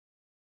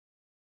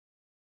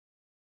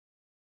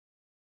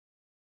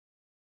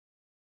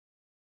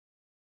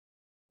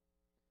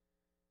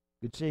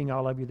Good seeing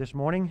all of you this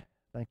morning.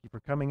 Thank you for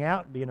coming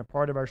out and being a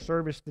part of our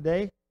service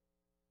today.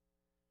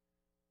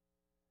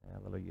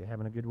 Hallelujah.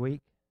 Having a good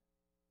week?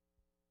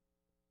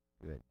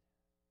 Good.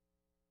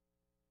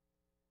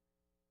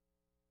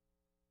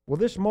 Well,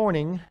 this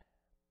morning,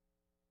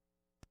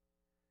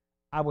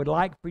 I would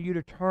like for you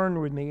to turn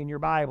with me in your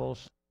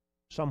Bibles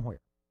somewhere.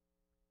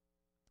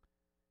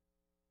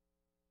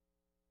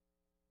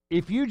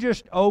 If you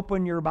just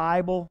open your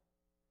Bible,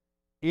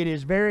 it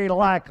is very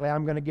likely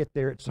I'm going to get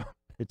there at some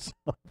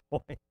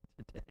point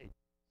today.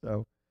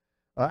 So,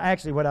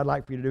 actually, what I'd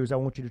like for you to do is I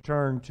want you to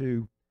turn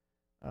to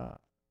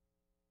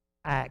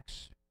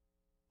Acts,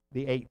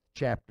 the 8th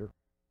chapter.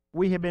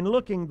 We have been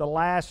looking the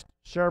last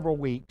several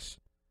weeks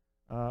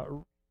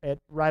at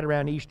right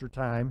around Easter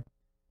time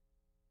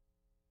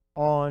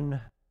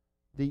on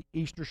the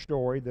Easter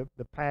story, the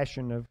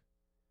Passion of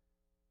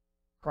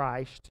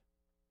Christ.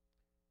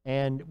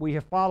 And we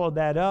have followed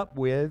that up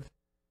with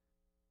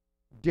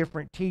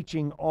different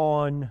teaching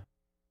on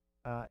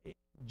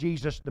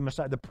Jesus the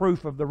Messiah. The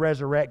proof of the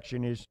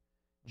resurrection is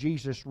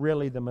Jesus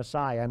really the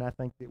Messiah. And I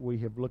think that we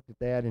have looked at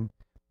that.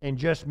 And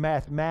just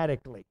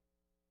mathematically,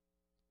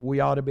 we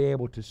ought to be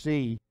able to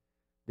see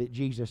that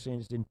Jesus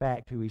is in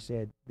fact who he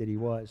said that he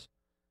was.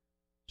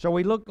 So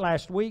we looked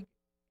last week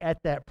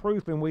at that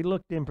proof, and we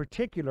looked in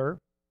particular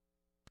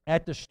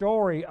at the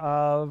story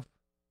of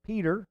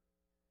Peter.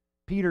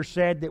 Peter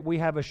said that we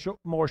have a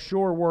more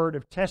sure word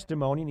of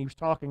testimony, and he was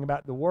talking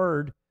about the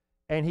word,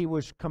 and he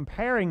was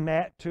comparing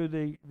that to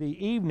the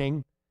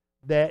evening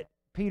that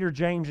Peter,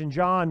 James, and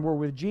John were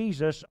with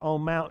Jesus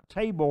on Mount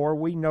Tabor.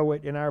 We know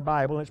it in our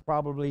Bible. It's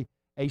probably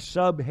a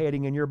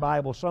subheading in your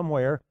Bible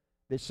somewhere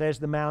that says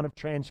the Mount of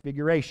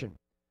Transfiguration.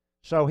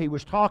 So he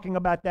was talking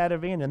about that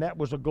event, and that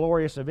was a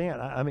glorious event.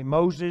 I mean,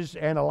 Moses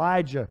and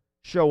Elijah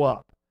show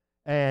up,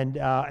 and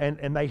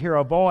they hear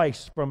a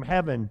voice from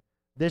heaven.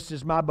 This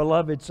is my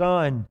beloved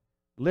Son.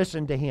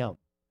 Listen to him.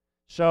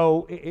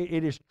 So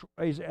it is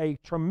a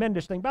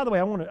tremendous thing. By the way,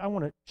 I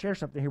want to share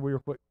something here real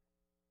quick.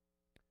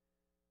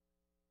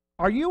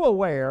 Are you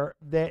aware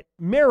that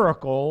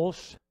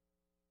miracles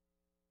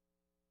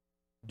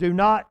do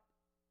not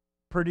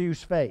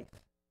produce faith?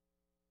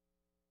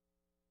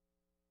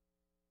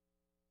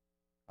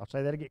 I'll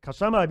say that again, because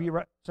some of you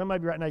right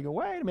now go,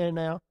 wait a minute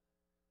now.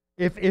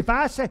 If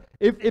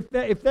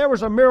there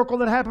was a miracle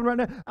that happened right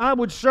now, I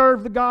would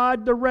serve the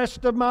God the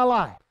rest of my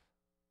life.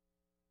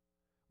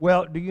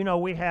 Well, do you know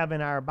we have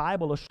in our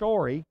Bible a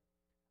story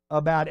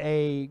about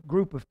a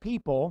group of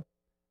people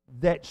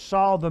that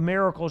saw the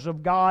miracles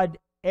of God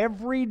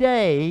every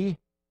day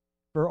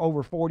for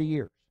over 40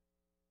 years?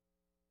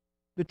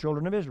 The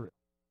children of Israel.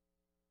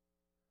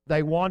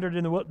 They wandered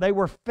in the wilderness. They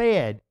were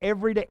fed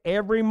every day,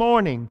 every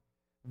morning.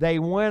 They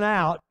went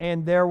out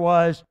and there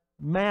was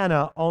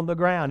manna on the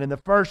ground. And the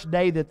first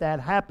day that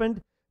happened,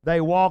 they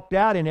walked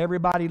out and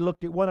everybody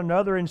looked at one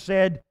another and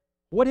said,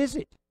 "What is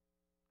it?"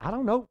 "I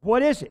don't know.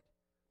 What is it?"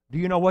 Do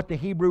you know what the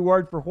Hebrew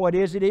word for what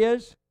is it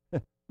is?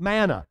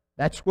 Manna.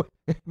 That's what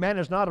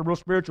manna is not a real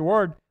spiritual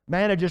word.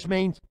 Manna just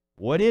means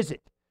what is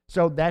it?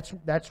 So that's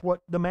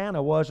what the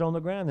manna was on the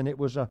ground, and it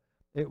was a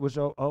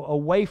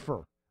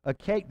wafer, a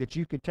cake that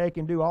you could take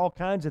and do all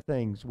kinds of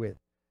things with.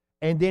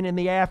 And then in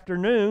the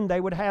afternoon,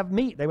 they would have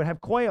meat. They would have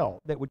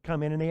quail that would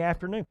come in the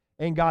afternoon.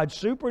 And God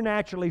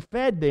supernaturally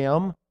fed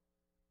them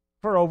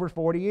for over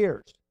 40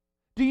 years.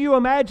 Do you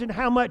imagine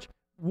how much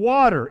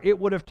water it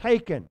would have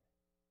taken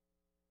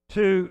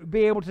to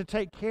be able to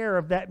take care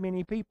of that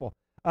many people?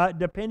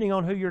 Depending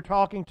on who you're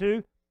talking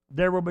to,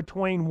 there were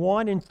between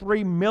 1 and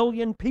 3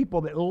 million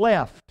people that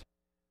left,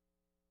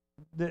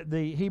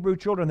 the Hebrew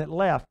children that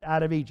left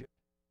out of Egypt.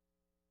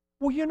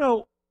 Well, you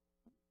know,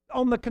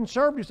 on the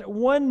conservative side,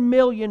 1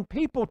 million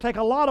people take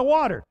a lot of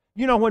water.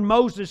 You know, when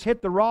Moses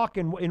hit the rock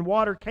and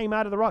water came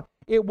out of the rock,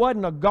 it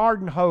wasn't a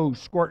garden hose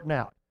squirting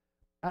out.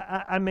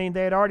 I mean,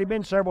 they had already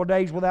been several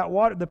days without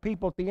water. The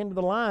people at the end of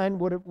the line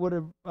would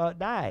have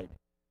died.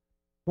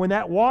 When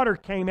that water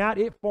came out,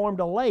 it formed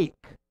a lake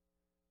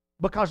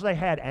because they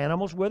had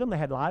animals with them, they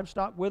had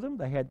livestock with them,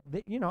 they had,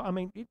 you know, I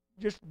mean,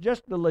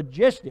 just the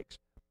logistics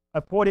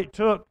of what it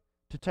took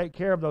to take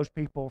care of those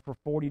people for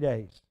 40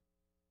 days.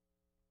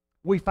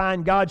 We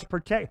find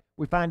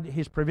we find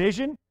His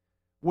provision.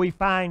 We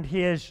find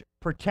His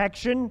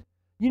protection.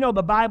 You know,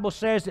 the Bible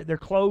says that their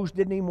clothes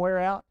didn't even wear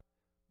out.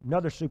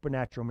 Another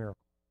supernatural miracle.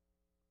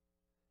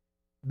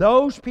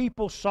 Those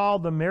people saw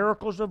the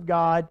miracles of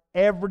God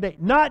every day.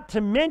 Not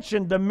to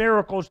mention the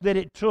miracles that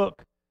it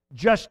took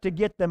just to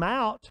get them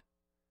out.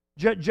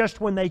 Just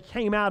when they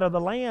came out of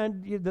the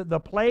land, the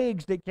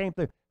plagues that came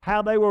through,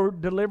 how they were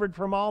delivered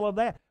from all of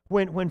that.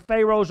 When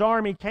Pharaoh's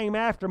army came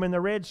after them and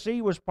the Red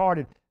Sea was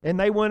parted, and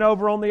they went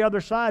over on the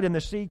other side, and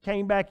the sea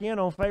came back in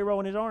on Pharaoh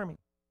and his army.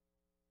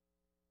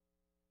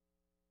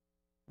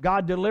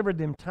 God delivered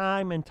them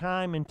time and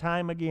time and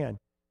time again.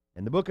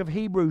 And the book of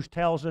Hebrews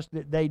tells us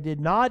that they did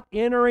not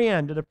enter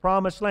into the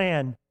promised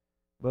land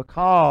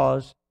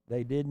because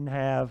they didn't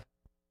have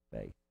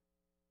faith.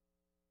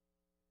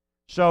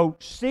 So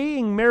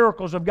seeing the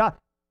miracles of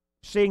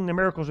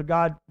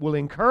God will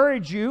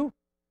encourage you.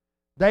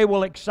 They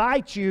will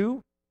excite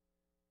you.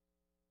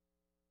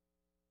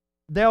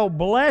 They'll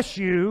bless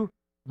you,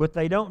 but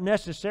they don't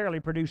necessarily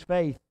produce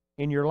faith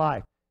in your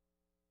life.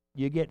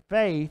 You get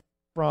faith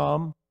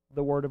from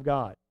the Word of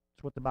God.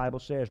 That's what the Bible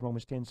says,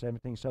 Romans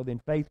 10:17. So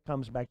then faith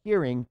comes by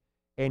hearing,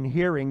 and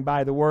hearing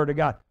by the Word of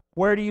God.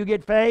 Where do you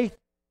get faith?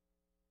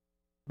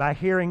 By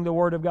hearing the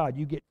Word of God.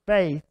 You get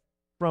faith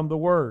from the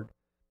Word.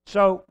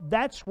 So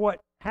that's what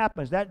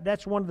happens.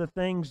 That's one of the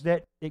things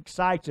that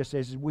excites us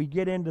as we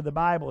get into the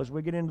Bible, as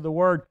we get into the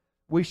Word,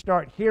 we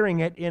start hearing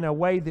it in a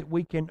way that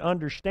we can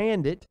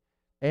understand it.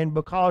 And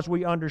because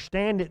we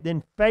understand it,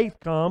 then faith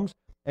comes,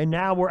 and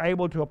now we're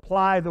able to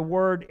apply the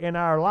Word in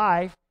our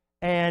life,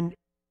 and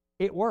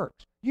it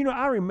works. You know,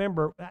 I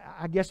remember,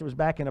 I guess it was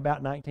back in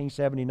about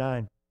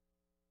 1979.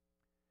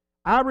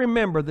 I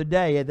remember the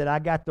day that I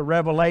got the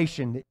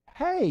revelation that,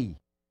 hey,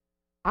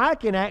 I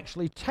can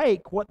actually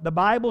take what the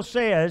Bible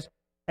says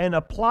and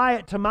apply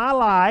it to my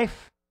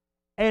life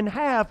and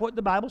have what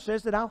the Bible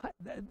says that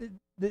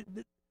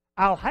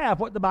I'll have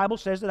what the Bible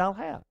says that I'll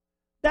have.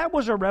 That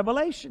was a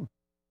revelation.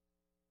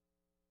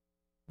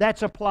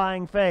 That's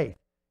applying faith.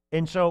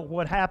 And so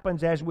what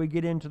happens as we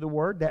get into the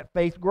Word, that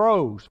faith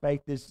grows.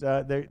 Faith is,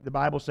 the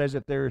Bible says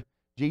that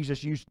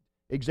Jesus used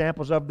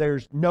examples of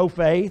there's no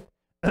faith,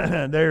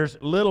 there's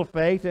little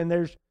faith, and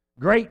there's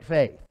great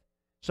faith.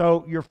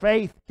 So your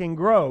faith can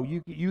grow.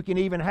 You can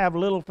even have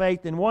little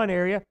faith in one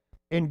area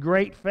and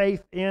great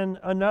faith in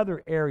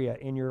another area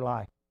in your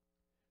life.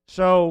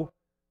 So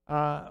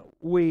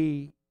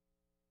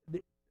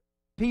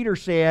Peter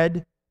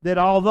said that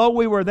although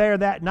we were there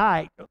that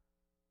night,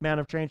 Mount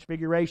of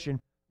Transfiguration,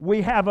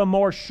 we have a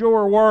more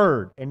sure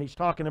word. And he's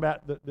talking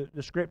about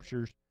the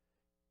Scriptures.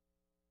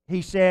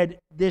 He said,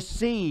 this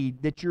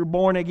seed that you're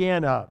born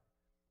again of,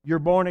 you're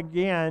born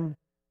again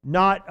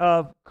not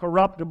of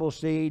corruptible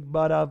seed,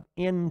 but of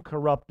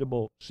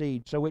incorruptible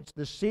seed. So it's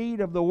the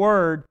seed of the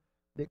Word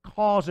that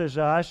causes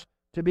us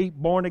to be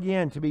born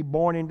again, to be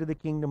born into the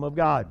kingdom of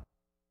God.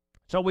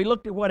 So we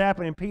looked at what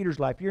happened in Peter's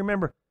life. You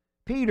remember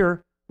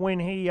Peter,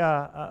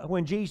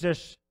 when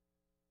Jesus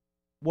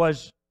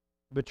was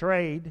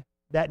betrayed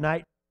that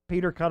night,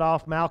 Peter cut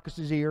off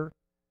Malchus's ear.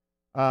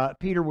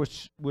 Peter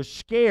was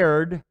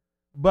scared,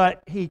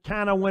 but he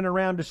kind of went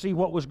around to see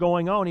what was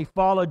going on. He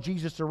followed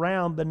Jesus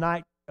around the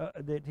night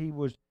that he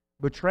was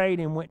betrayed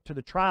and went to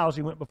the trials.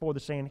 He went before the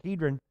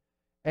Sanhedrin,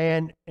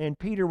 and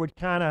Peter would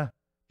kind of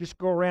just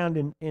go around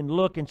and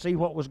look and see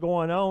what was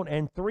going on.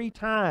 And 3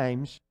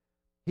 times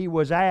he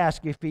was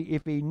asked if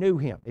he knew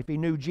him, if he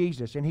knew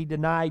Jesus, and he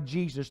denied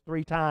Jesus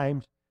 3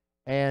 times,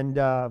 and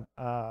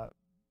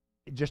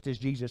just as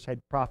Jesus had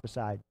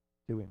prophesied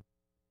to him.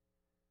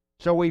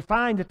 So we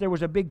find that there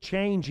was a big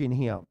change in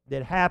him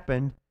that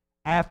happened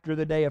after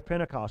the day of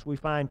Pentecost. We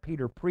find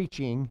Peter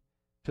preaching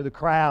to the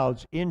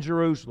crowds in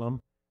Jerusalem,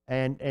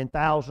 and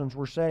thousands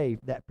were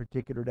saved that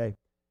particular day.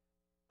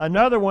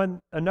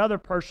 Another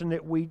person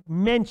that we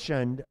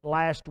mentioned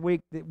last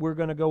week that we're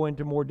going to go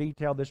into more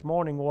detail this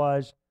morning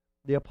was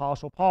the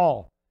Apostle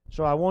Paul.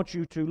 So I want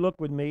you to look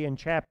with me in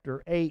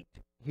chapter 8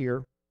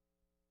 here.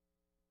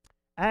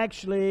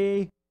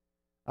 Actually,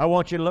 I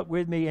want you to look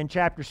with me in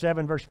chapter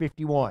 7, verse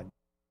 51.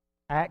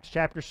 Acts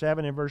chapter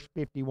 7 and verse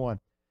 51.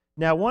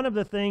 Now, one of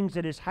the things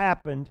that has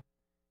happened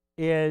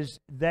is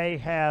they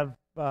have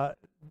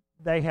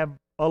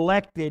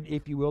elected,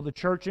 if you will, the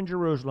church in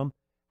Jerusalem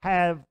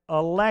have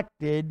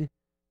elected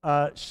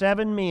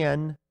 7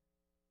 men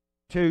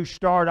to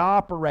start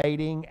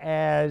operating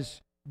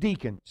as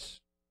deacons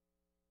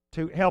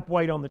to help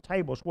wait on the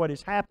tables. What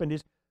has happened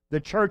is the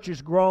church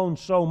has grown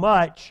so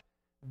much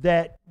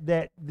that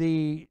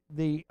the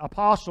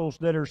apostles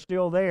that are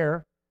still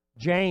there,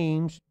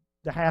 James,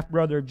 the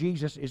half-brother of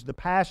Jesus, is the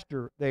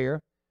pastor there.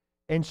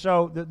 And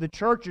so the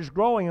church is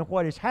growing, and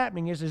what is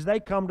happening is they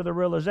come to the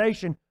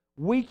realization,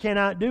 we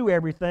cannot do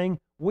everything.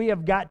 We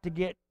have got to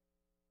get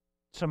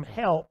some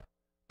help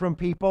from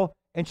people.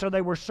 And so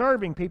they were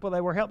serving people.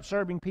 They were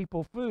serving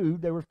people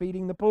food. They were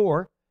feeding the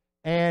poor.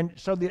 And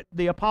so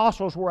the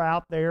apostles were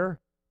out there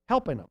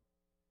helping them.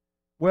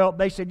 Well,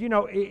 they said, you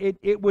know,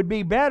 it would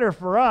be better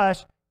for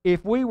us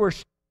if we were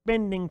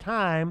spending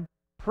time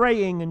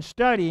praying and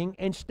studying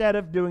instead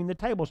of doing the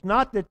tables.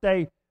 Not that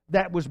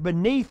that was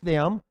beneath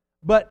them,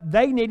 but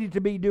they needed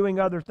to be doing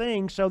other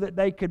things so that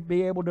they could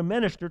be able to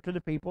minister to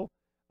the people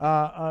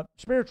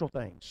spiritual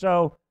things.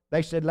 So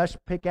they said, let's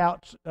pick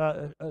out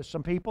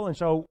some people. And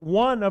so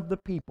one of the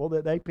people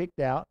that they picked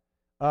out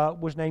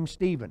was named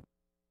Stephen.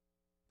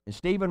 And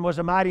Stephen was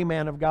a mighty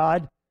man of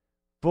God,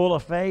 full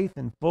of faith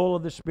and full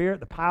of the Spirit,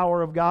 the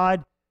power of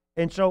God.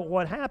 And so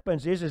what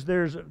happens is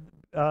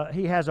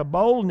he has a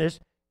boldness.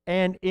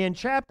 And in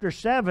chapter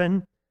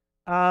 7,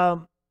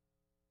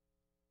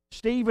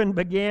 Stephen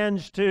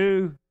begins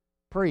to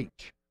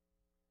preach.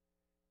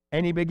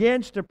 And he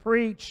begins to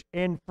preach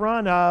in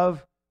front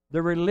of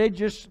the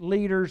religious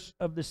leaders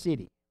of the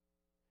city.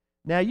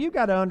 Now, you've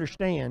got to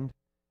understand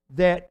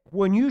that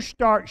when you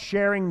start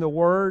sharing the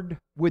word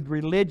with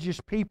religious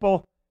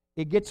people,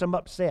 it gets them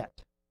upset.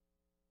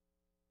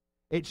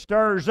 it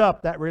stirs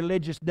up that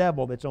religious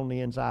devil that's on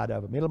the inside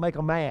of them. It'll make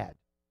them mad.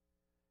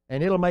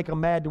 And it'll make them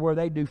mad to where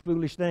they do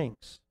foolish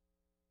things.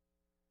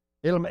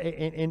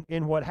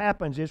 And what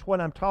happens is,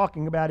 what I'm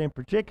talking about in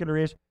particular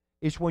is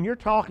when you're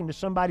talking to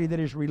somebody that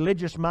is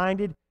religious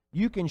minded,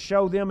 you can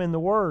show them in the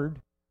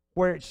Word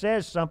where it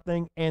says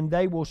something, and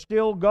they will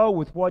still go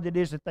with what it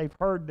is that they've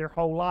heard their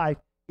whole life,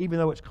 even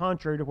though it's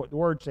contrary to what the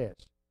Word says.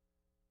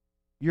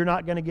 You're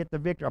not going to get the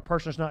victory. A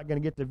person's not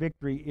going to get the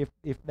victory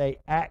if they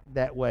act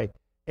that way.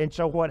 And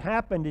so what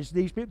happened is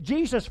these people,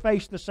 Jesus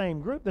faced the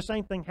same group. The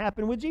same thing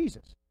happened with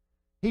Jesus.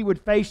 He would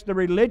face the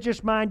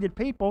religious-minded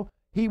people.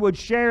 He would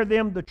share with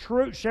them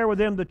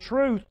the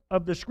truth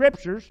of the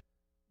Scriptures,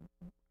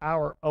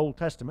 our Old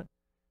Testament,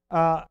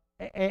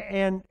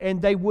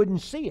 and they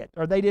wouldn't see it,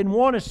 or they didn't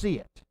want to see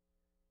it,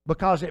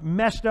 because it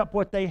messed up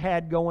what they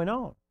had going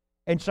on.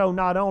 And so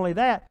not only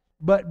that,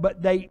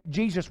 but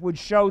Jesus would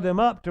show them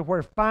up to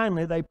where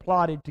finally they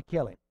plotted to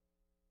kill him.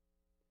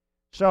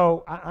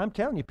 So I'm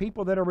telling you,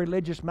 people that are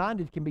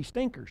religious-minded can be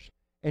stinkers.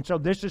 And so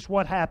this is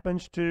what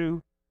happens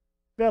to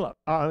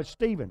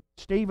Stephen.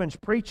 Stephen's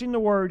preaching the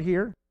Word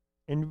here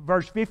in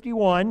verse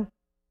 51.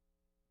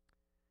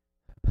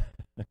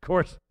 Of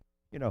course,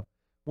 you know,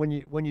 when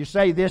you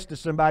say this to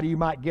somebody, you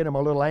might get them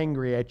a little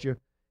angry at you.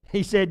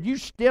 He said, "You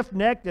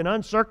stiff-necked and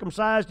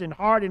uncircumcised in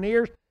heart and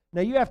ears."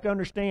 Now you have to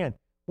understand,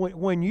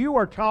 when you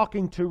are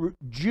talking to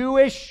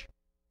Jewish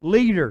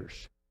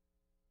leaders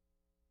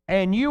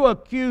and you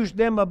accuse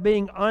them of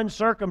being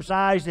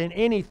uncircumcised in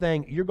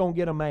anything, you're going to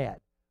get them mad,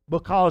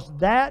 because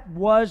that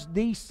was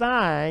the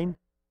sign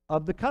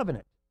of the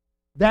covenant.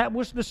 That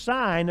was the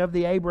sign of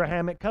the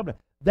Abrahamic covenant.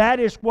 That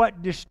is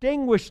what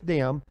distinguished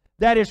them.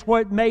 That is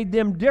what made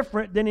them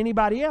different than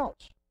anybody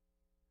else.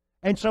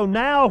 And so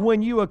now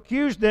when you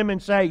accuse them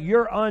and say,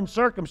 "You're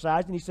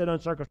uncircumcised," and he said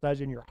uncircumcised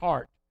in your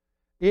heart,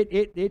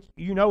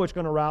 you know it's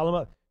going to rile them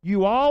up.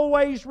 "You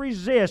always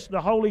resist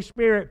the Holy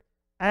Spirit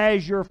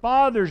as your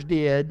fathers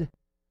did,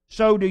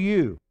 so do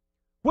you.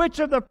 Which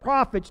of the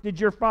prophets did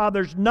your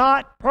fathers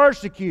not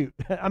persecute?"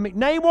 I mean,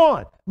 name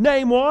one.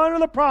 Name one of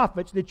the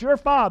prophets that your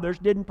fathers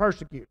didn't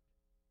persecute.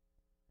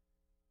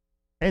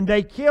 "And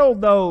they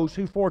killed those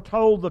who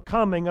foretold the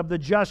coming of the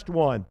just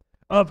one,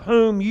 of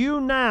whom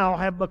you now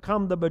have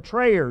become the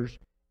betrayers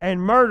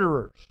and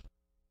murderers,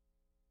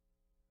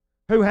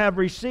 who have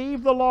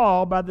received the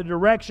law by the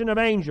direction of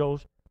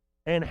angels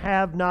and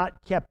have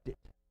not kept it."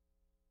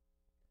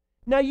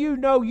 Now you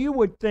know, you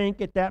would think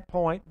at that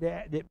point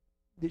that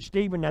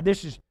Stephen, now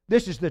this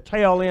is the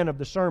tail end of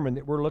the sermon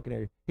that we're looking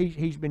at.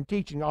 He's been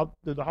teaching all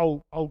through the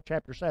whole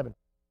chapter 7.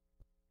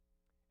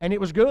 And it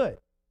was good.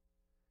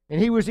 And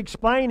he was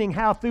explaining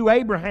how through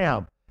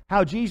Abraham,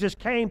 how Jesus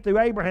came through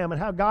Abraham, and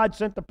how God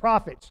sent the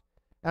prophets.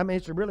 I mean,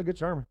 it's a really good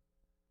sermon.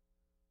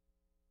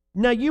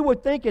 Now you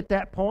would think at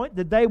that point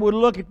that they would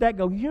look at that and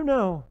go, "You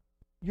know,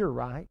 you're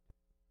right.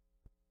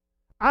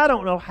 I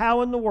don't know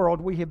how in the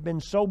world we have been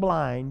so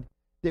blind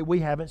that we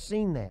haven't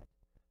seen that.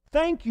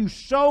 Thank you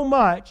so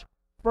much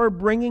for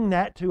bringing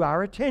that to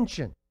our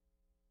attention."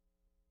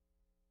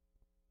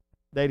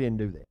 They didn't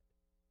do that.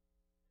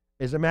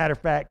 As a matter of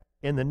fact,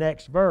 in the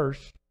next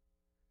verse,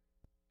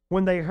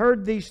 when they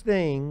heard these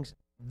things,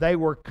 they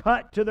were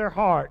cut to their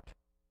heart,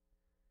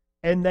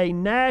 and they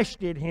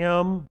gnashed at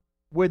him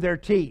with their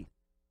teeth.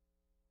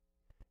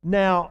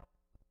 Now,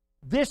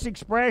 this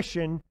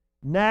expression,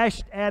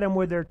 "gnashed at him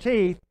with their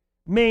teeth,"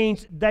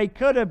 means they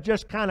could have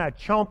just kind of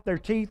chomped their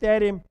teeth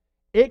at him.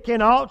 It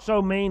can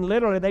also mean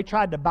literally they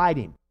tried to bite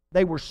him.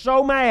 They were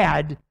so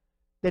mad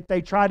that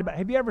they tried to bite.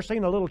 Have you ever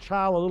seen a little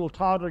child, a little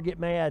toddler get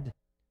mad?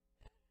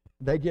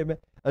 They get mad,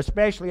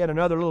 especially at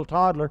another little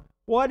toddler.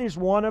 What is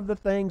one of the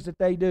things that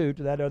they do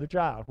to that other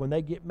child when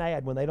they get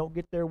mad, when they don't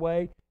get their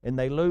way and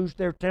they lose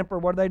their temper?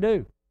 What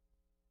do?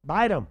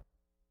 Bite them.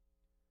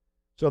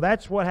 So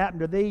that's what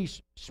happened to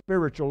these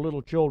spiritual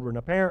little children.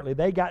 Apparently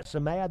they got so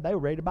mad they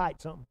were ready to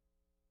bite something.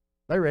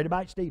 They were ready to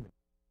bite Stephen.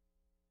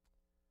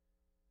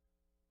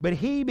 "But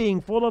he,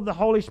 being full of the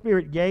Holy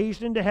Spirit,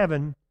 gazed into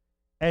heaven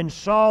and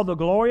saw the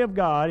glory of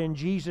God and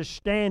Jesus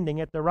standing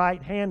at the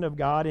right hand of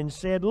God, and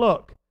said,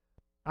 'Look,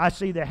 I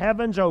see the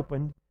heavens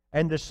opened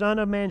and the Son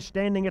of Man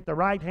standing at the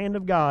right hand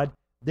of God.'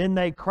 Then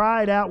they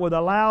cried out with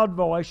a loud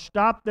voice,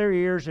 stopped their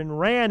ears, and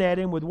ran at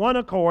him with one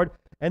accord,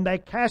 and they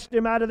cast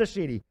him out of the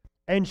city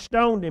and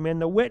stoned him. And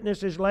the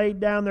witnesses laid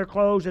down their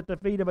clothes at the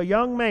feet of a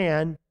young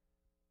man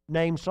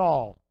named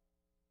Saul.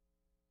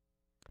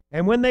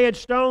 And when they had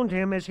stoned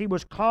him, as he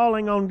was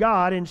calling on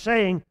God and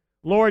saying,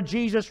 'Lord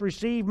Jesus,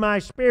 receive my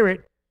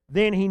spirit,'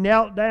 then he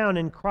knelt down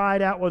and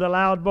cried out with a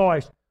loud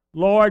voice,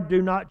 'Lord,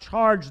 do not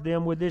charge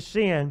them with this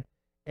sin.'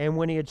 And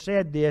when he had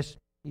said this,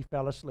 he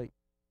fell asleep."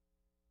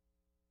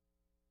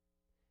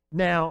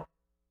 Now,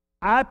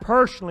 I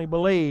personally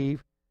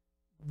believe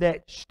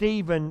that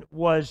Stephen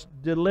was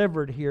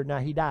delivered here. Now,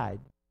 he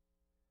died.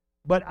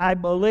 But I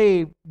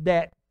believe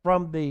that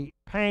from the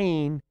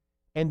pain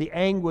and the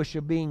anguish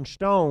of being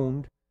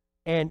stoned,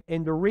 and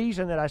the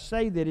reason that I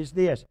say that is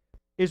this,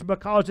 is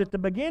because at the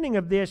beginning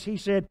of this, he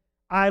said,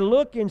 I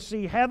look and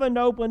see heaven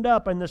opened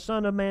up and the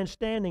Son of Man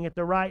standing at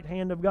the right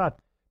hand of God.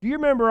 Do you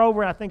remember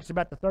over, I think it's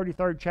about the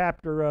 33rd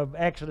chapter of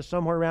Exodus,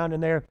 somewhere around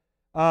in there,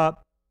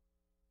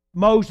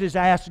 Moses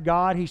asked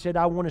God, he said,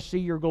 I want to see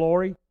your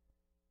glory.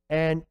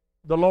 And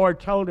the Lord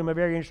told him a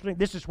very interesting,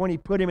 this is when he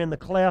put him in the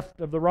cleft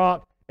of the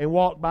rock and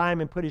walked by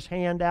him and put his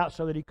hand out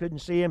so that he couldn't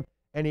see him,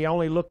 and he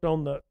only looked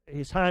on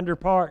his hinder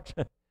parts.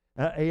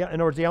 In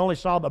other words, he only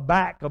saw the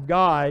back of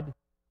God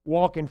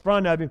walk in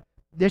front of him.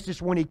 This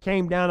is when he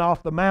came down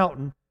off the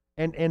mountain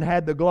and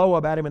had the glow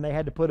about him, and they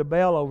had to put a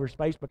veil over his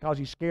face because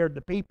he scared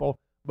the people,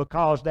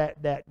 because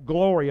that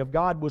glory of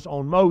God was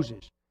on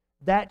Moses.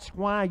 That's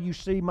why you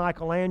see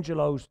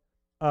Michelangelo's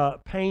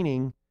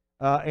painting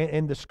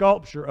and the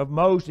sculpture of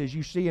Moses.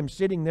 You see him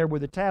sitting there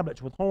with the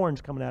tablets with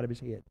horns coming out of his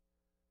head.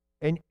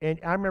 And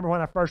I remember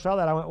when I first saw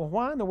that, I went, well,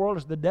 why in the world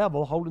is the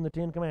devil holding the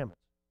Ten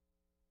Commandments?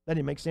 That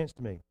didn't make sense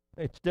to me.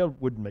 It still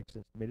wouldn't make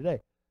sense to me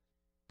today.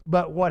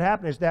 But what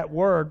happened is that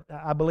word,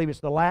 I believe it's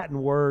the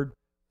Latin word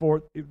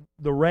for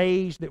the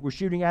rays that were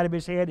shooting out of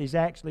his head, is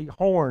actually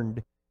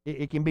horned.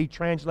 It can be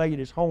translated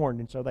as horned,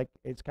 and so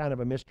it's kind of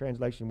a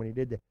mistranslation when he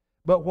did that.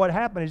 But what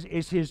happened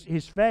is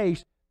his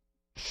face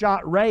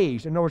shot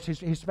rays. In other words,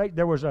 his face,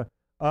 there was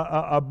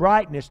a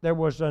brightness, there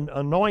was an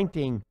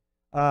anointing,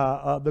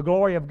 the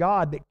glory of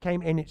God that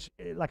came, and it's,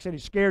 like I said,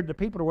 it scared the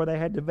people to where they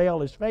had to veil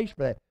his face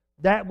for that.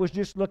 That was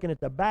just looking at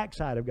the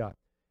backside of God.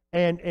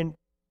 And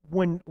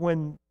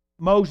when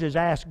Moses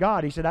asked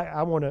God, he said,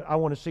 I want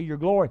to see your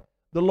glory.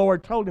 The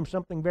Lord told him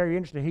something very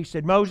interesting. He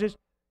said, Moses,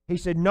 he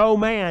said, no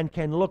man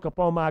can look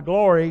upon my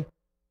glory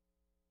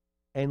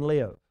and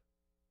live.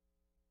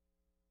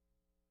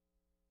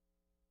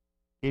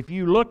 If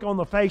you look on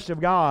the face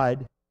of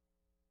God,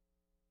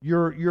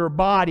 your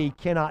body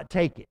cannot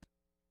take it.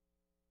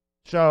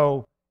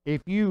 So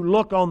if you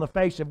look on the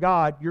face of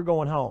God, you're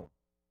going home.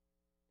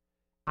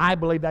 I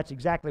believe that's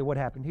exactly what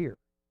happened here.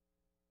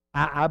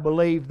 I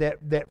believe that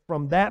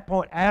from that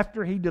point,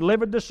 after he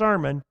delivered the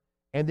sermon,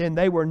 and then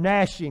they were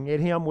gnashing at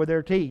him with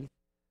their teeth,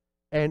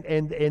 and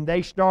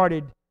they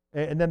started,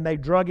 and then they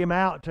drug him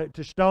out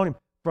to stone him.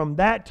 From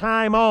that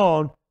time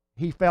on,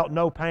 he felt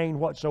no pain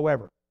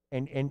whatsoever.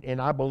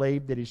 And I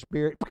believe that his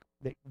spirit,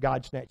 that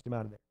God snatched him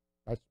out of there.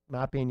 That's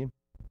my opinion.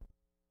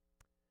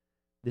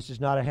 This is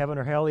not a heaven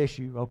or hell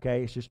issue,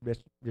 okay? It's just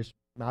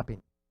my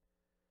opinion.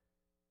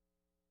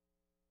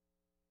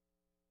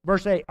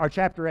 Verse 8, or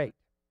chapter 8.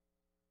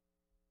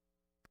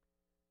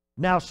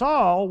 Now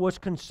Saul was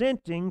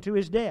consenting to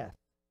his death.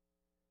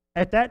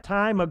 At that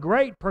time a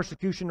great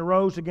persecution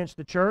arose against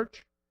the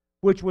church,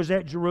 which was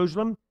at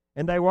Jerusalem,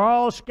 and they were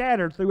all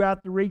scattered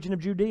throughout the region of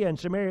Judea and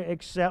Samaria,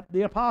 except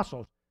the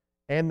apostles.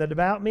 And the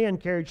devout men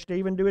carried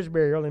Stephen to his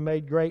burial and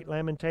made great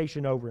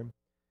lamentation over him.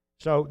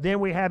 So then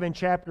we have in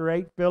chapter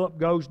 8, Philip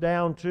goes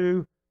down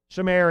to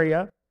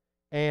Samaria,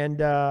 and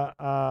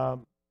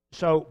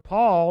so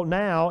Paul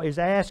now is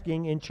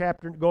asking in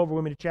go over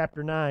with me to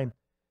chapter 9.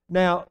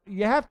 Now,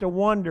 you have to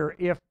wonder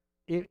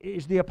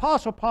is the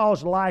Apostle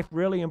Paul's life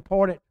really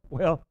important?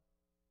 Well,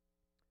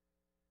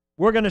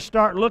 we're going to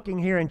start looking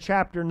here in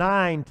chapter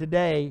 9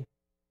 today.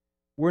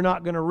 We're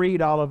not going to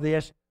read all of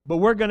this, but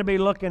we're going to be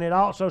looking at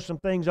also some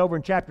things over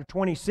in chapter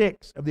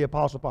 26 of the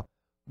Apostle Paul.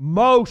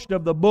 Most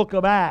of the book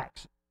of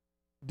Acts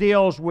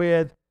deals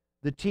with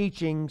the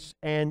teachings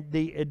and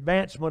the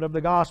advancement of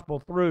the gospel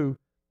through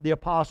the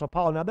Apostle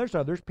Paul. Now, there's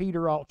others.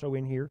 Peter also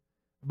in here,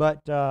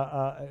 but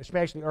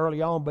especially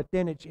early on. But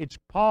then it's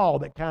Paul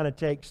that kind of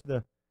takes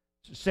the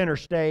center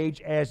stage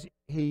as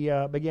he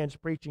begins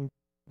preaching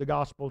the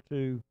gospel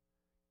to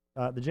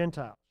the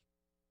Gentiles.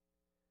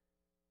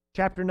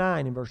 Chapter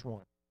 9 in verse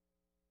 1.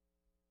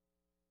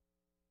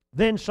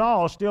 Then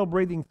Saul, still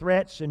breathing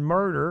threats and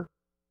murder.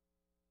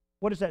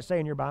 What does that say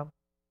in your Bible?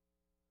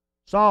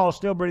 Saul,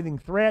 still breathing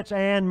threats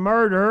and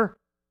murder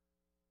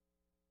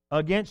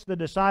against the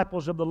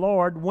disciples of the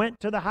Lord, went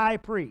to the high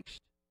priest.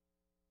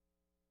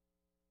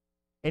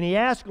 And he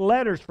asked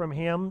letters from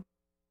him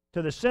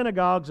to the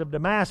synagogues of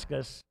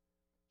Damascus,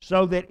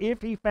 so that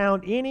if he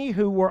found any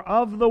who were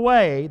of the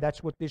way,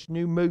 that's what this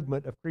new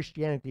movement of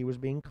Christianity was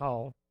being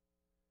called,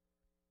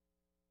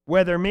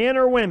 whether men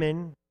or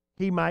women,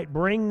 he might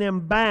bring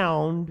them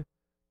bound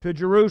to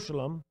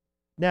Jerusalem.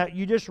 Now,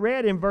 you just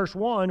read in verse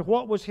 1,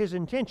 what was his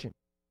intention?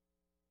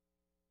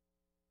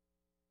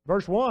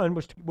 Verse 1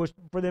 was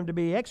for them to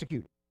be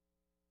executed.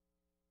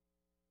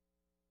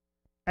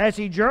 As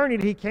he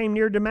journeyed, he came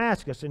near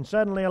Damascus, and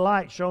suddenly a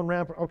light shone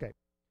round. Okay.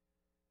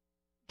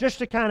 Just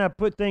to kind of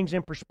put things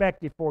in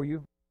perspective for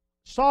you,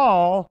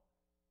 Saul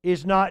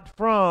is not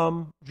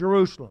from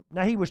Jerusalem.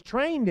 Now, he was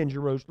trained in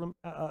Jerusalem.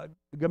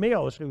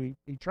 Gamaliel is who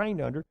he trained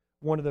under,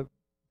 one of the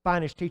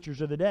finest teachers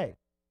of the day.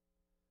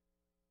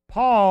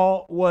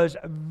 Paul was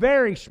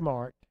very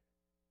smart.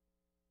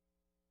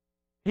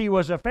 He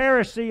was a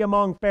Pharisee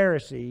among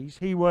Pharisees.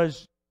 He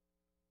was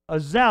a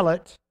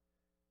zealot.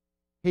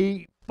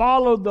 He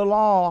followed the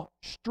law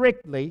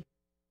strictly,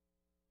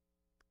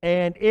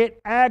 and it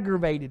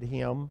aggravated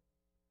him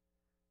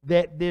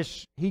that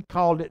he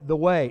called it the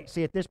way.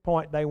 See, at this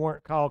point, they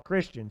weren't called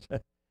Christians.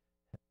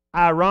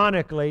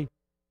 Ironically,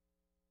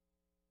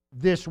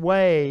 this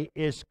way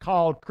is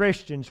called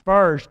Christians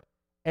first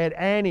at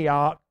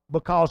Antioch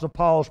because of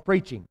Paul's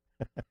preaching.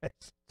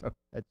 So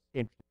that's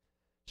interesting.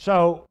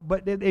 So,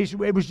 but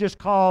it was just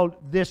called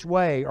this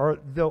way, or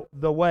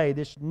the way,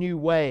 this new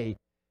way.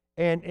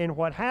 And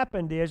what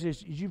happened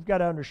is you've got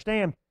to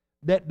understand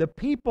that the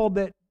people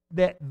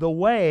that the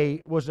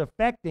way was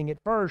affecting at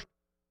first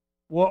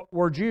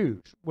were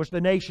Jews, was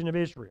the nation of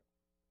Israel.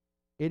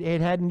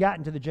 It hadn't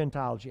gotten to the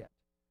Gentiles yet.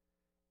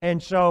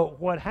 And so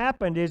what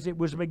happened is it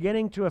was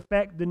beginning to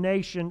affect the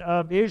nation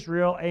of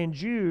Israel and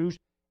Jews,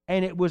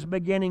 and it was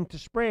beginning to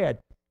spread.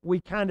 We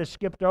kind of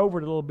skipped over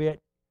it a little bit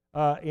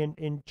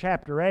in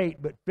chapter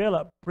 8, but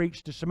Philip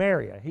preached to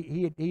Samaria.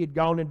 He had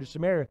gone into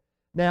Samaria.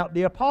 Now,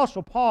 the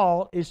Apostle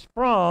Paul is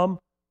from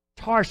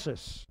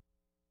Tarsus,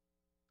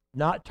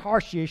 not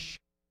Tarshish.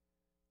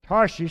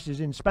 Tarshish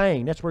is in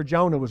Spain. That's where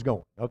Jonah was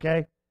going,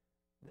 okay?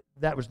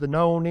 That was the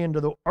known end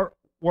of the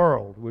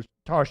world, was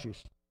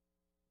Tarshish.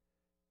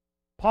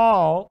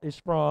 Paul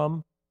is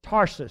from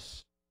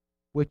Tarsus,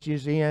 which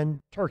is in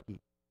Turkey,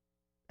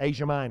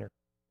 Asia Minor.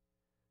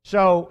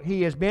 So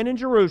he has been in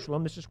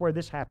Jerusalem. This is where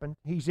this happened.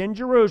 He's in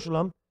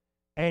Jerusalem,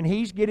 and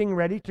he's getting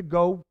ready to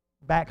go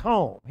back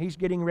home. He's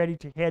getting ready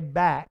to head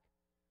back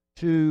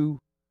to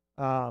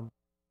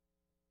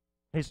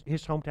his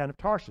hometown of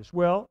Tarsus.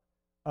 Well,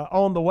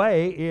 on the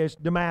way is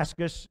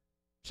Damascus,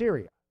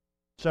 Syria.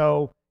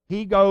 So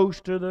he goes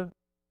to the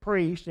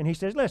priest, and he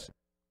says, listen,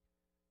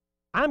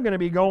 I'm going to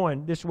be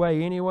going this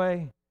way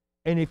anyway,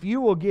 and if you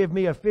will give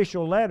me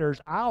official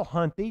letters, I'll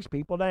hunt these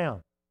people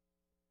down.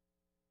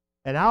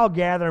 And I'll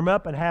gather them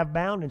up and have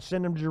bound and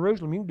send them to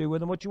Jerusalem. You can do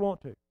with them what you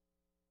want to.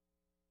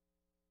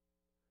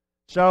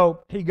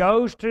 So he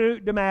goes to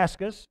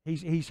Damascus.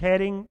 He's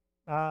heading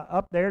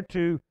up there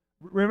to,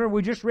 remember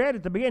we just read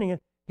at the beginning,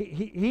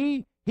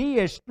 he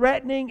is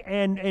threatening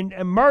and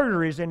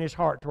murder is in his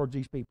heart towards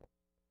these people.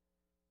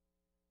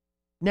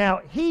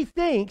 Now, he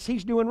thinks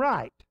he's doing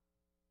right.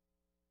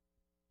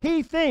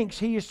 He thinks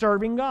he is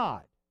serving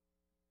God.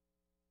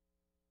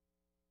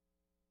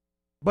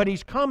 But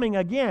he's coming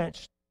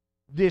against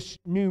this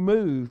new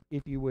move,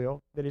 if you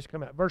will, that has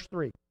come out. Verse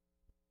 3.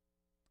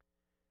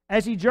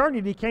 As he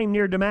journeyed, he came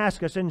near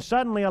Damascus, and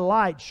suddenly a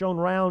light shone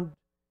round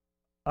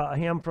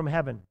him from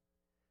heaven.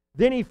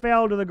 Then he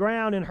fell to the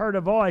ground and heard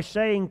a voice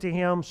saying to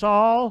him,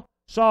 Saul,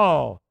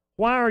 Saul,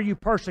 why are you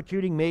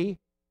persecuting me?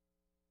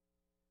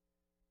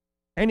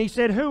 And he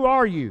said, who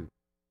are you,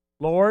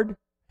 Lord?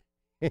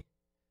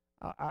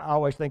 I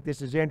always think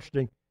this is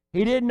interesting.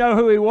 He didn't know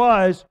who he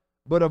was,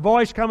 but a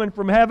voice coming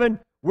from heaven,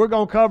 we're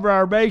going to cover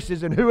our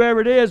bases, and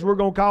whoever it is, we're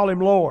going to call him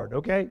Lord,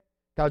 okay?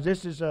 Because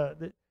this is,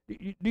 do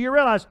you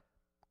realize,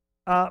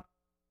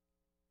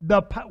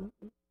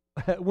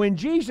 when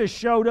Jesus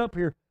showed up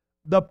here,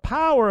 the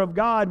power of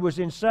God was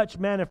in such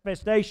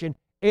manifestation,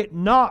 it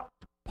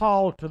knocked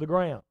Paul to the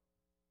ground.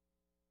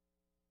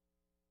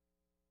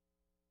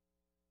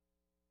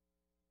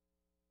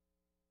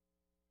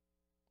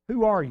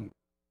 Who are you?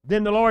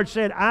 Then the Lord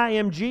said, I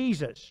am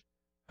Jesus,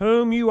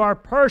 whom you are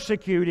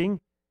persecuting.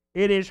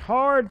 It is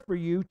hard for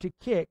you to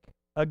kick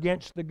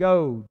against the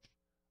goads,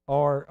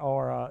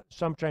 or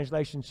some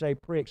translations say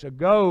pricks. A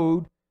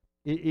goad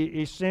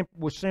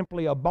was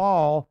simply a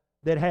ball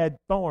that had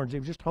thorns. It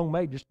was just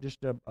homemade, it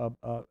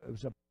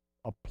was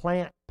a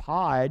plant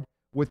pod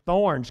with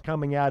thorns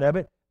coming out of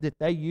it that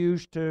they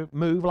used to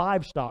move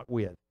livestock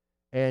with,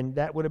 and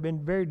that would have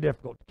been very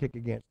difficult to kick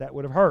against. That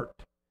would have hurt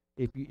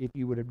if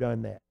you would have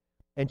done that.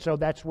 And so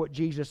that's what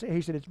Jesus said.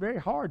 He said, it's very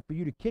hard for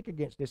you to kick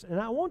against this. And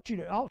I want you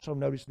to also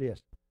notice this.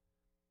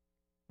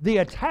 The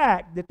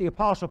attack that the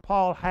Apostle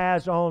Paul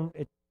has on,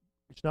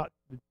 it's not,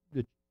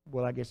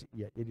 well, I guess,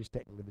 yeah, it is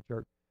technically the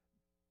church.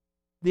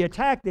 The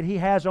attack that he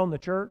has on the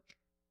church,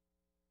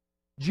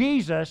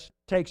 Jesus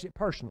takes it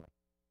personally.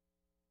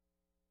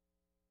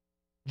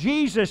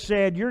 Jesus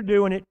said, you're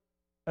doing it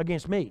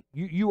against me.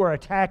 You are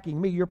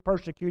attacking me. You're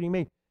persecuting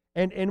me.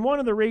 And one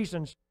of the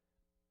reasons,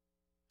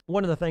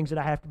 one of the things that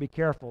I have to be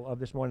careful of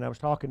this morning, I was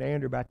talking to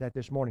Andrew about that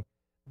this morning,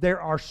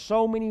 there are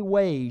so many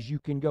ways you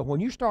can go. When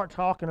you start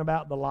talking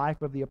about the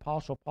life of the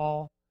Apostle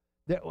Paul,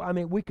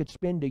 we could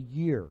spend a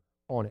year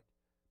on it.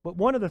 But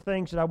one of the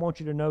things that I want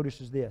you to notice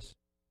is this,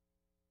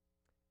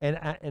 and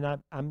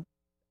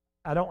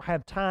I don't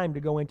have time to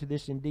go into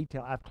this in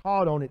detail. I've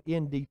taught on it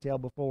in detail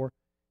before,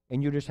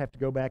 and you just have to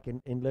go back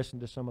and listen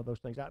to some of those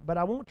things. But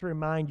I want to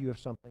remind you of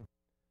something.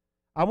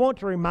 I want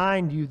to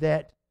remind you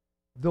that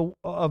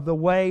of the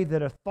way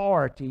that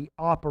authority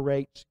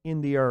operates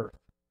in the earth.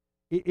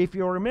 If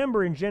you'll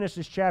remember in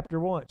Genesis chapter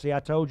 1, see, I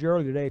told you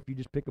earlier today, if you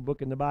just pick a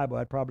book in the Bible,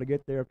 I'd probably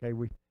get there. Okay,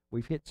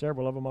 we've hit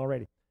several of them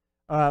already.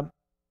 But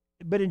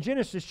in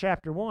Genesis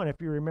chapter 1, if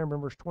you remember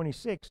in verse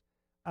 26,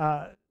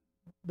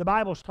 the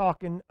Bible's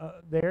talking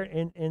there,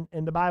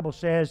 and the Bible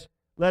says,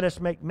 let us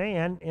make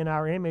man in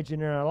our image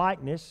and in our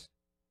likeness,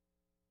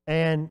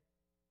 and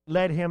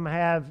let him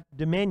have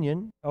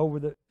dominion over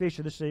the fish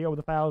of the sea, over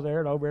the fowls of the air,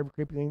 and over every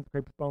creeping thing that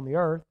creepeth upon the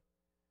earth.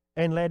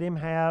 And let him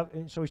have,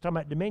 and so he's talking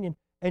about dominion.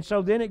 And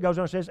so then it goes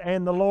on and says,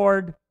 and the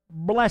Lord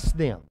blessed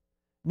them.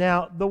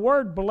 Now, the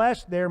word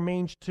blessed there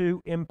means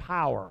to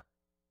empower.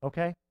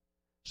 Okay?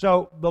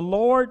 So the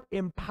Lord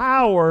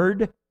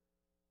empowered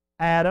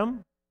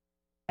Adam,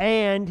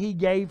 and He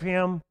gave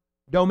him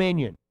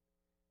dominion.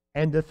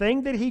 And the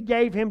thing that He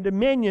gave him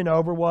dominion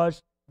over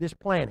was this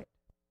planet.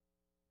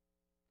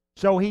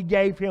 So He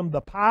gave him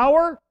the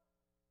power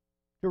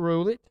to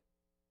rule it,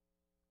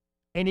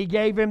 and He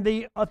gave him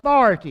the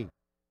authority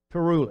to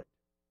rule it.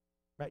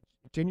 Right?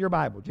 It's in your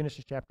Bible,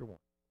 Genesis chapter 1.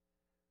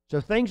 So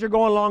things are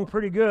going along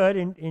pretty good.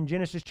 In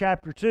Genesis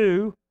chapter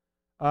 2,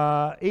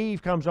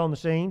 Eve comes on the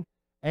scene.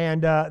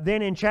 And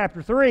then in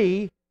chapter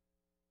 3,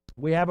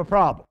 we have a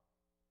problem.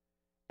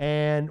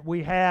 And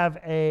we have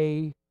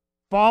a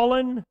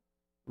fallen,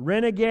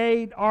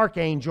 renegade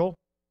archangel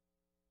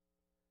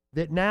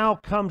that now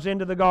comes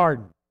into the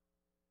garden.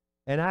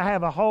 And I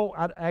have a whole,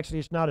 actually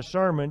it's not a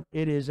sermon,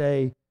 it is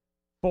a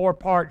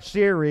 4-part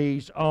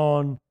series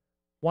on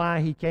why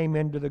he came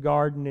into the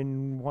garden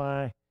and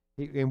why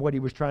and what he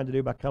was trying to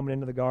do by coming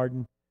into the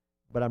garden.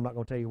 But I'm not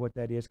going to tell you what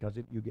that is because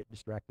you get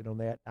distracted on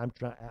that.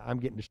 I'm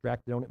getting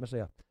distracted on it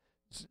myself.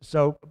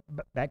 So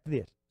back to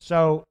this.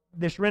 So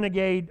this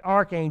renegade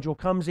archangel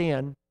comes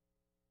in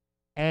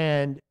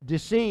and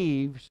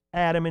deceives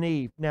Adam and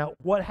Eve. Now,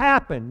 what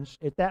happens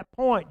at that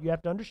point, you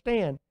have to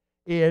understand,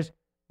 is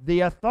the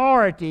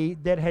authority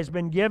that has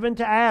been given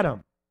to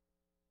Adam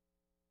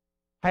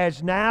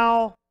has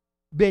now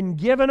been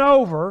given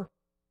over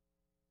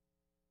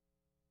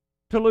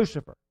to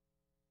Lucifer.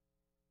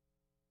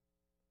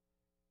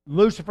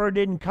 Lucifer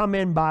didn't come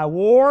in by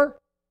war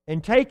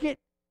and take it.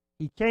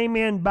 He came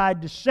in by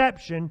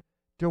deception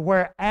to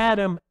where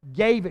Adam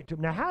gave it to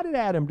him. Now, how did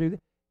Adam do that?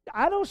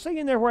 I don't see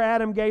in there where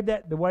Adam gave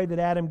that. The way that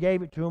Adam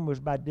gave it to him was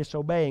by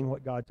disobeying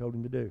what God told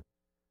him to do.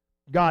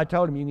 God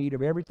told him, you can eat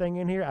of everything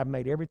in here. I've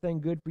made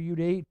everything good for you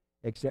to eat,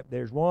 except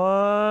there's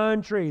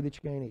one tree that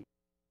you can't eat.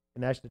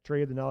 And that's the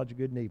tree of the knowledge of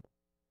good and evil.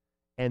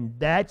 And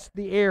that's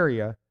the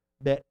area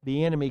that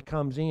the enemy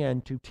comes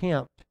in to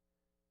tempt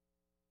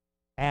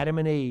Adam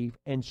and Eve.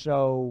 And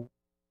so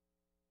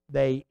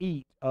they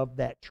eat of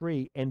that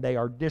tree and they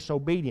are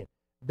disobedient.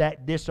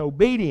 That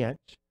disobedience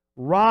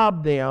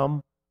robbed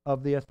them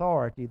of the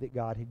authority that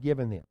God had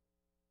given them.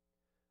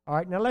 All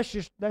right, now let's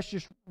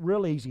just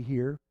real easy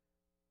here.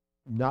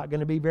 Not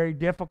going to be very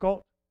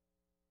difficult.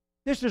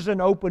 This is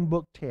an open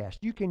book test.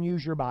 You can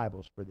use your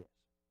Bibles for this.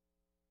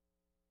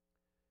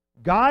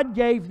 God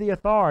gave the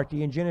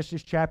authority in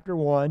Genesis chapter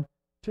 1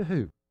 to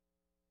who?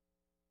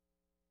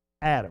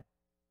 Adam.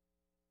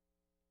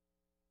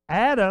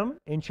 Adam,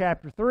 in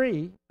chapter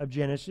 3 of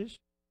Genesis,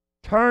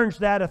 turns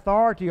that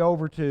authority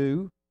over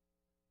to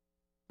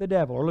the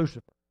devil, or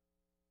Lucifer.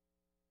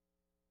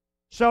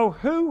 So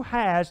who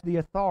has the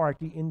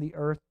authority in the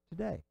earth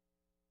today?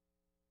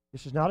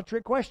 This is not a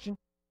trick question.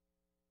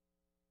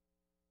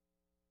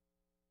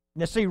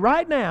 Now see,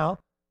 right now,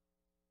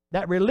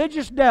 that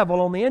religious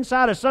devil on the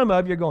inside of some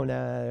of you are going,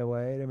 nah,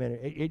 wait a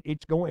minute,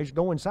 it's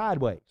going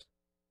sideways.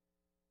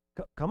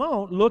 Come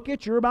on, look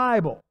at your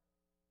Bible.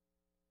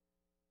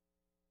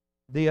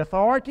 The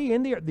authority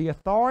in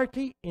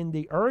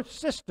the earth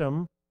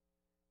system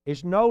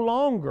is no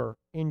longer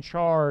in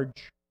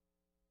charge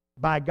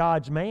by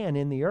God's man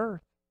in the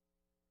earth.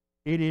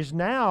 It is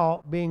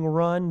now being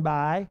run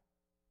by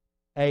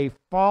a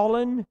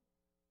fallen,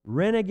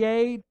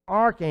 renegade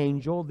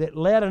archangel that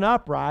led an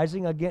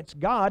uprising against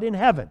God in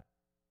heaven.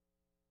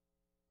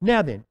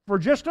 Now then, for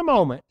just a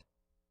moment,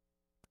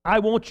 I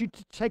want you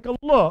to take a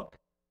look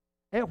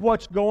at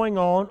what's going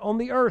on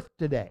the earth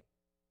today.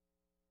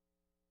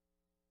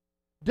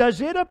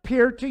 Does it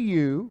appear to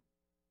you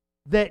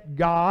that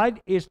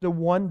God is the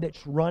one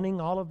that's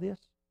running all of this?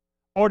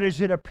 Or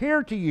does it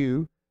appear to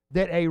you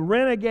that a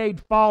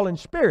renegade fallen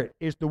spirit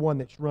is the one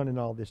that's running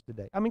all this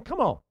today? I mean, come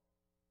on.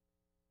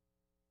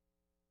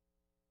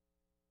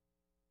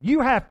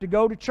 You have to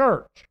go to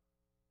church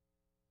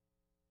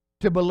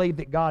to believe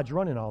that God's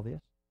running all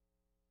this.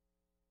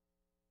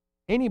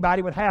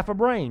 Anybody with half a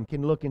brain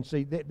can look and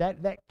see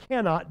that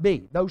cannot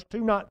be. Those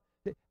two not.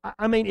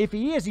 I mean, if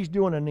he is, he's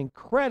doing an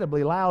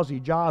incredibly lousy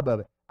job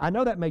of it. I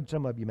know that made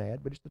some of you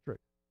mad, but it's the truth.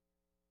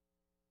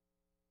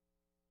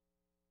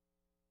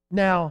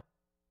 Now,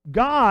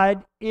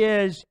 God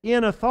is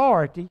in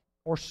authority,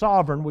 or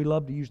sovereign. We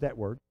love to use that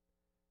word.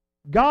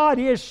 God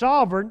is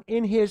sovereign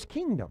in His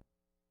kingdom.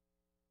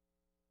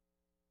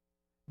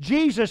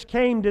 Jesus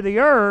came to the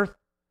earth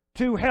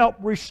to help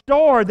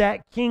restore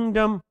that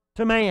kingdom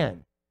to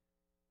man,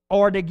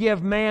 or to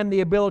give man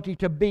the ability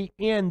to be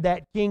in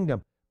that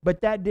kingdom.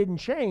 But that didn't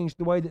change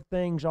the way that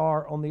things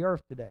are on the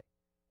earth today.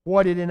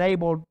 What it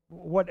enabled,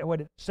 what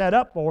it set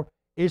up for,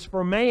 is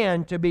for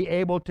man to be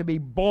able to be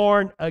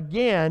born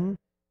again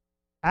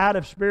out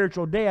of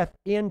spiritual death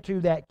into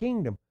that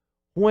kingdom.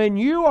 When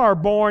you are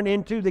born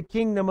into the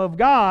kingdom of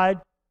God,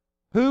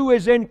 who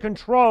is in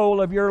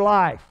control of your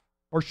life,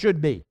 or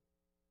should be?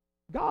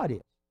 God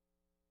is.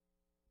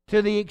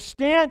 To the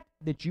extent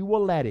that you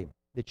will let Him,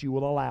 that you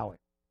will allow Him.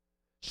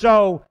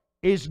 So,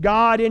 is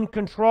God in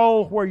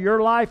control where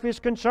your life is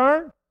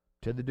concerned?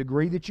 To the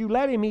degree that you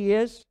let Him, He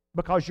is,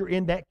 because you're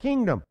in that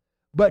kingdom.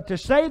 But to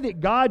say that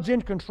God's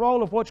in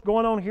control of what's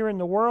going on here in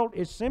the world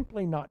is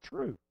simply not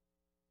true.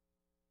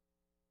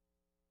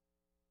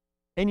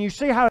 And you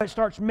see how it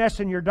starts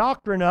messing your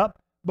doctrine up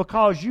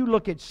because you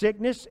look at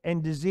sickness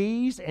and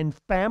disease and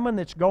famine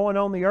that's going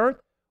on the earth.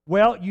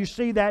 Well, you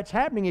see that's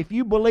happening. If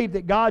you believe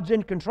that God's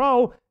in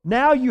control,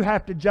 now you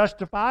have to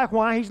justify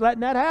why He's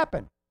letting that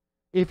happen.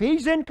 If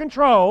He's in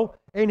control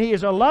and He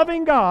is a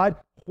loving God,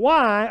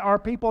 why are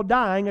people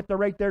dying at the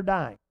rate they're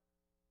dying?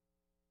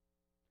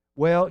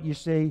 Well, you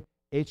see,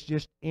 it's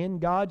just in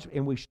God's,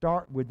 and we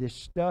start with this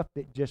stuff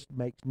that just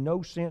makes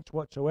no sense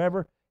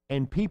whatsoever,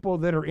 and people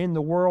that are in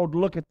the world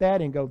look at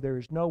that and go, there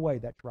is no way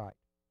that's right.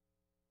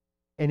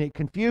 And it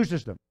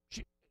confuses them.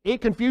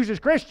 It confuses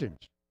Christians.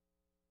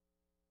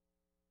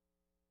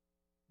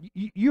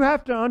 You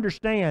have to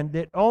understand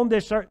that on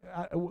this,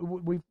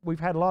 we've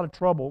had a lot of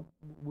trouble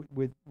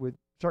with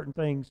certain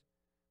things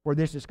where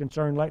this is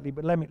concerned lately,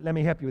 but let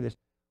me help you with this.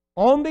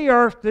 On the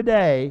earth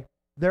today,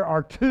 there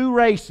are two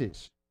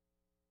races.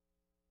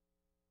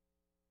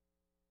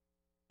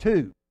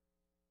 Two.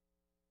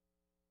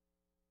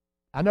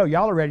 I know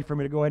y'all are ready for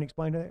me to go ahead and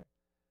explain that.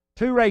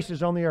 Two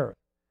races on the earth.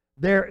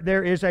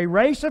 There is a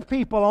race of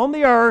people on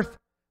the earth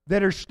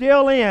that are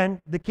still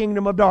in the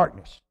kingdom of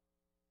darkness.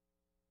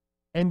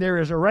 And there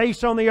is a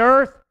race on the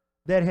earth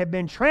that have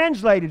been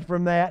translated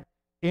from that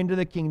into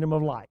the kingdom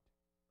of light.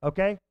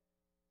 Okay?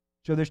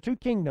 So there's two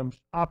kingdoms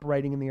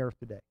operating in the earth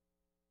today.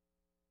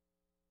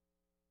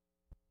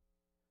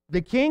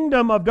 The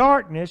kingdom of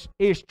darkness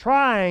is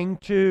trying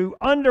to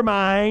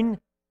undermine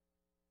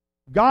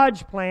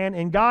God's plan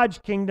and God's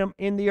kingdom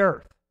in the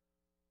earth.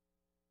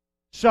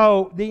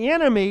 So the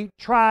enemy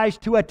tries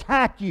to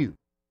attack you.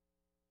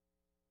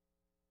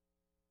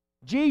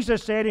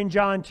 Jesus said in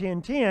John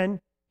 10:10,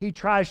 He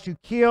tries to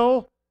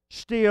kill,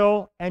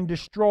 steal, and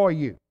destroy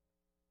you.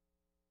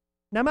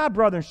 Now, my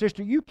brother and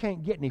sister, you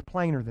can't get any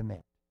plainer than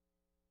that.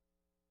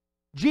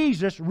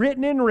 Jesus,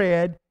 written in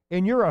red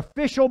in your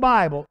official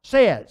Bible,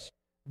 says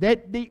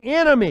that the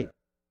enemy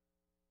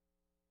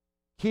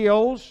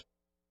kills,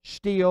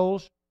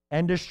 steals,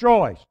 and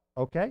destroys.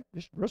 Okay?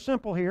 Just real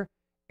simple here.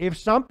 If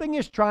something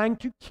is trying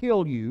to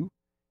kill you,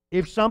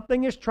 if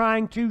something is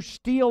trying to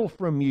steal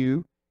from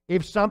you,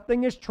 if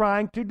something is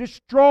trying to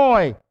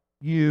destroy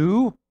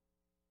you,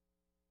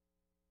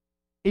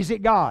 is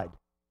it God?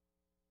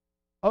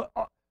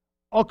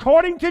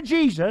 According to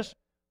Jesus,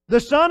 the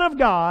Son of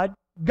God,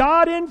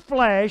 God in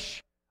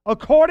flesh,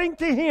 according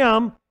to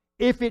Him,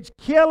 if it's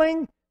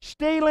killing,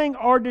 stealing,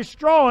 or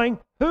destroying,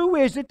 who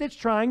is it that's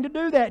trying to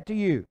do that to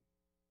you?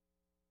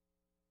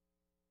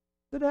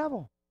 The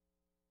devil.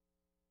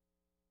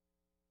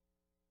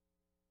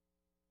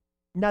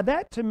 Now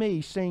that to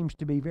me seems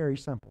to be very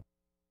simple.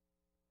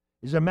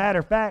 As a matter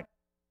of fact,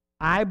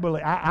 I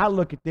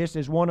look at this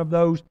as one of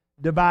those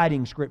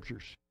dividing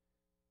scriptures.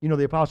 You know,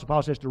 the Apostle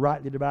Paul says to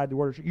rightly divide the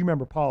word of truth. You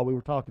remember Paul, we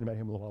were talking about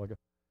him a little while ago.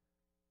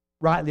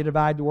 Rightly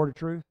divide the word of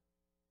truth.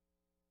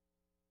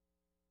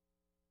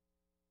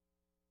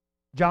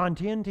 John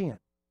 10:10.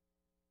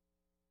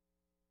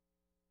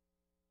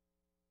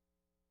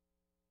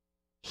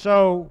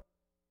 So,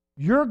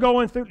 you're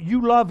going through,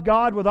 you love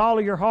God with all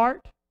of your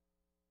heart.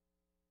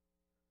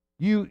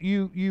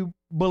 You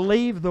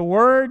believe the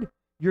Word.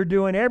 You're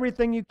doing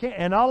everything you can.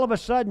 And all of a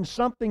sudden,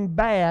 something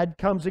bad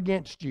comes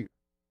against you.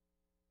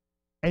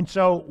 And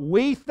so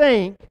we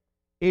think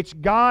it's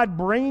God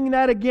bringing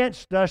that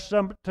against us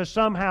to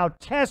somehow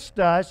test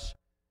us,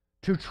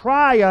 to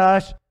try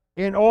us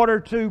in order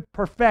to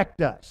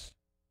perfect us.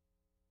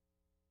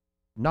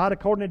 Not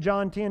according to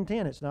John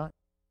 10:10, it's not.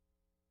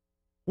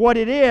 What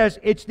it is,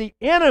 it's the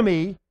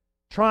enemy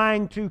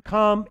trying to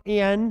come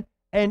in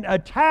and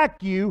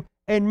attack you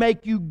and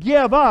make you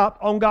give up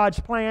on God's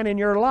plan in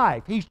your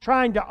life. He's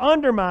trying to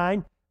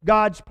undermine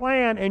God's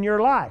plan in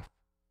your life.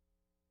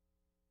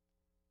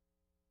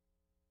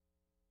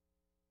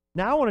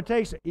 Now, I want to tell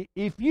you something.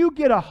 If you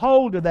get a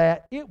hold of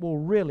that, it will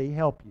really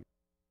help you.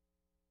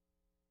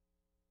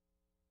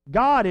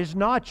 God is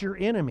not your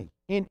enemy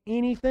in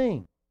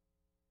anything.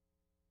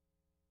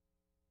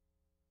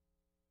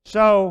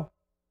 So,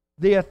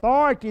 the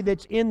authority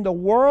that's in the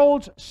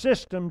world's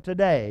system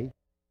today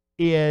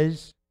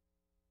is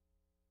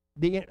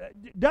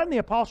doesn't the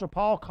Apostle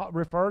Paul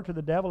refer to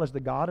the devil as the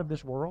god of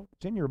this world?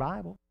 It's in your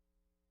Bible.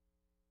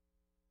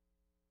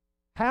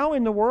 How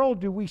in the world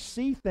do we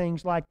see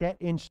things like that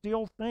and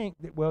still think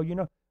that, well, you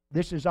know,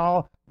 this is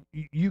all,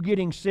 you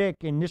getting sick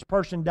and this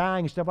person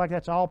dying and stuff like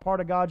that's all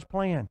part of God's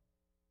plan?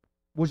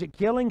 Was it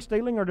killing,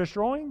 stealing, or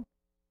destroying?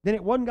 Then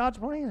it wasn't God's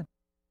plan.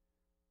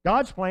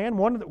 God's plan,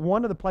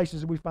 one of the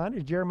places that we find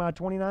is Jeremiah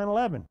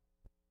 29:11.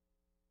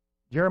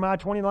 Jeremiah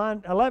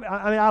 29:11.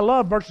 I mean, I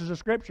love verses of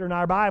Scripture in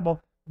our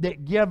Bible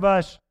that give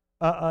us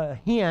a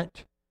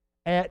hint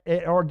at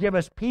or give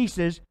us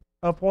pieces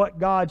of what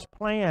God's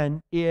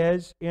plan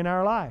is in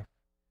our life.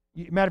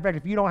 Matter of fact,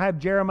 if you don't have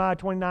Jeremiah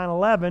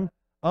 29:11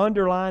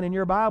 underlined in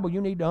your Bible,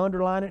 you need to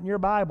underline it in your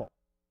Bible.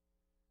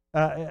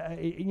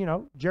 You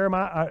know,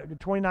 Jeremiah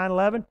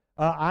 29:11.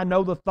 I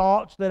know the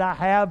thoughts that I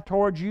have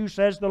towards you,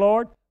 says the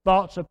Lord.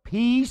 Thoughts of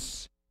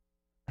peace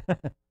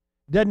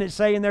Doesn't it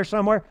say in there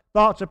somewhere,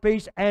 thoughts of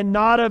peace and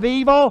not of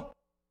evil?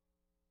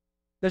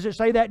 Does it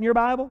say that in your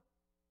Bible?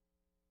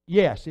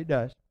 Yes, it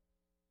does.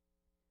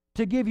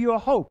 To give you a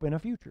hope and a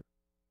future.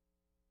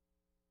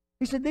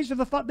 He said, this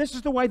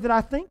is the way that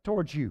I think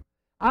towards you.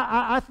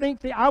 I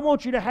think that I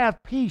want you to have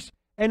peace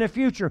and a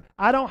future.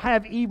 I don't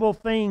have evil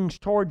things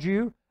towards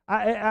you.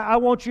 I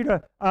want you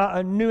to,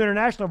 a New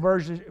International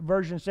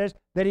Version says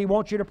that He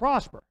wants you to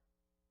prosper.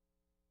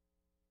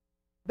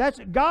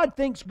 God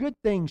thinks good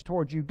things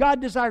towards you.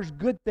 God desires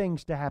good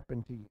things to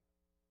happen to you,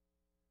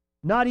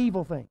 not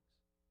evil things.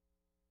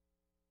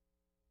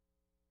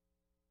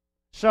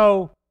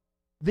 So,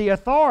 the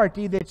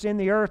authority that's in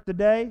the earth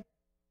today,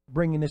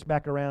 bringing this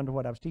back around to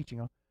what I was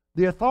teaching on,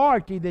 the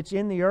authority that's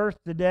in the earth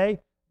today,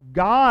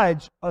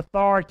 God's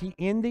authority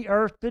in the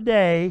earth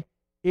today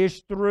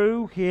is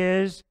through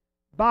His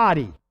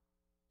body,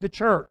 the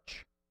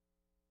church.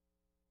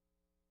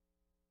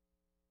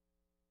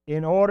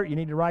 In order, you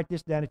need to write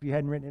this down if you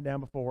hadn't written it down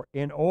before.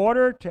 In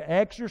order to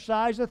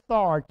exercise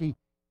authority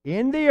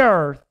in the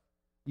earth,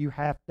 you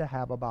have to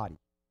have a body.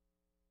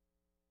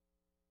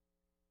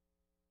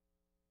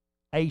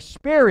 A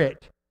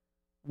spirit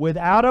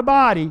without a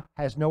body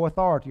has no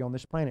authority on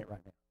this planet right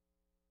now.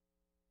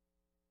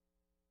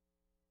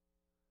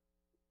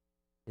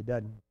 It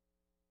doesn't.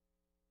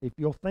 If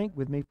you'll think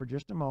with me for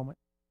just a moment,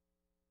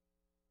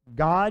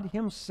 God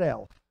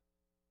Himself,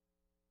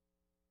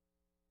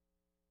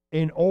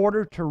 in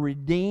order to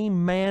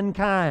redeem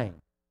mankind,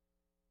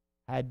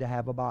 had to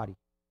have a body.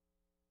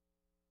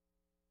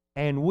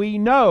 And we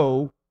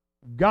know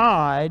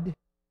God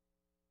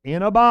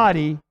in a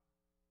body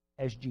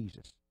as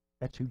Jesus.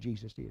 That's who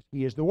Jesus is.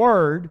 He is the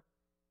Word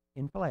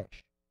in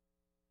flesh.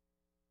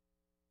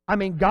 I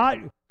mean,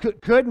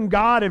 couldn't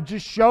God have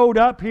just showed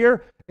up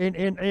here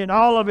in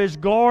all of His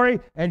glory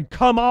and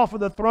come off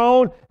of the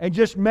throne and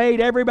just made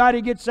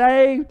everybody get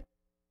saved?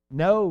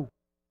 No.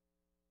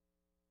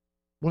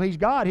 Well, He's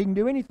God. He can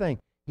do anything.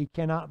 He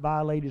cannot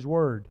violate His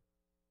Word.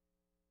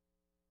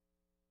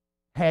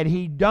 Had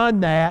He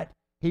done that,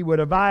 He would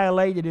have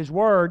violated His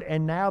Word,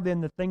 and now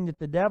then the thing that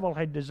the devil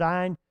had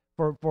designed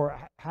for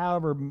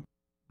however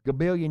a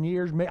billion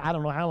years, I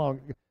don't know how long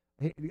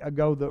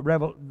ago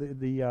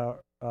the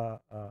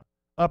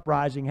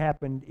uprising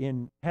happened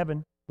in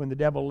heaven when the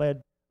devil led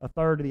a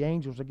third of the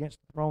angels against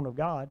the throne of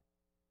God.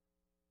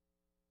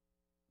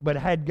 But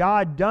had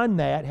God done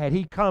that, had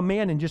He come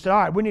in and just said,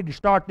 all right, we need to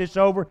start this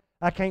over.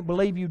 I can't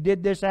believe you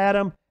did this,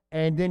 Adam.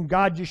 And then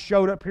God just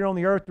showed up here on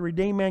the earth to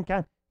redeem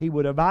mankind. He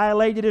would have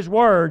violated His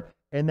Word,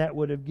 and that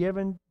would have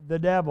given the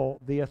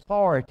devil the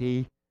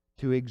authority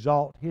to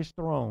exalt his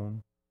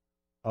throne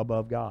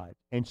above God.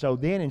 And so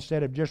then,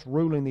 instead of just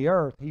ruling the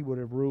earth, He would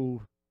have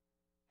ruled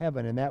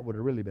heaven, and that would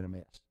have really been a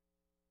mess.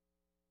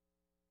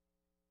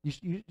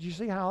 You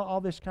see how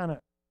all this kind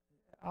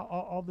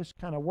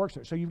of works?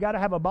 So you've got to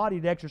have a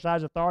body to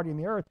exercise authority in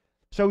the earth.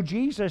 So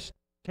Jesus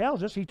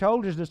tells us, He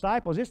told His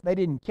disciples this. They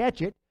didn't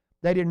catch it.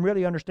 They didn't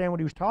really understand what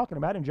He was talking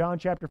about. In John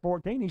chapter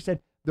 14, He said,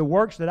 the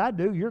works that I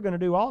do, you're going to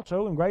do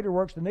also, and greater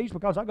works than these,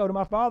 because I go to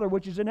my Father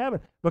which is in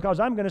heaven, because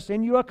I'm going to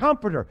send you a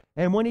comforter.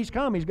 And when He's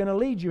come, He's going to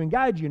lead you and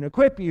guide you and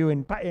equip you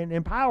and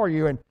empower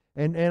you. And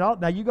all.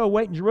 Now you go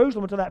wait in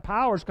Jerusalem until that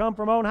power's come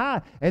from on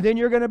high. And then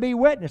you're going to be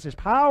witnesses,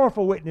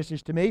 powerful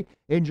witnesses to me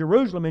in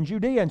Jerusalem and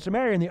Judea and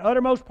Samaria and the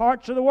uttermost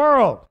parts of the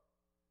world.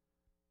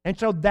 And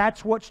so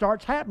that's what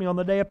starts happening on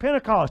the day of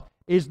Pentecost,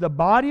 is the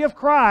body of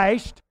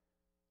Christ,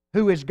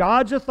 who is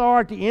God's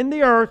authority in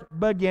the earth,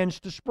 begins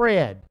to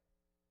spread.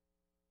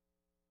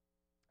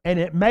 And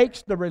it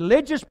makes the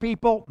religious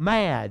people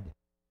mad,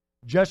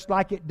 just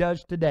like it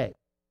does today.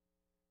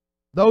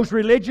 Those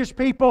religious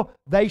people,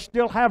 they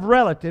still have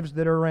relatives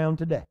that are around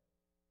today.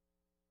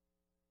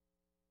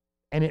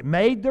 And it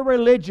made the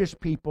religious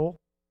people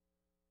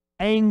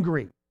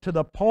angry to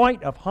the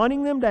point of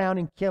hunting them down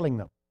and killing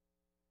them.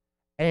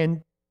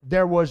 And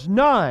there was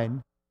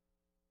none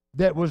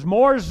that was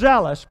more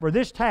zealous for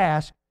this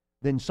task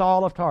than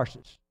Saul of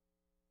Tarsus,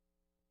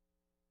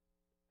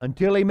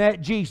 until he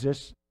met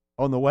Jesus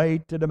on the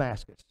way to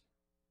Damascus.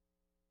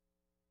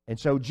 And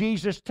so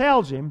Jesus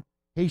tells him,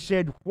 He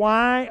said,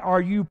 why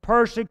are you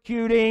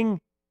persecuting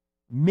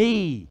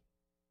me?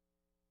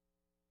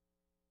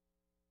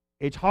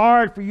 It's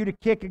hard for you to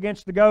kick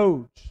against the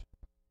goads.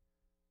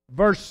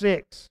 Verse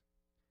 6.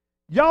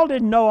 Y'all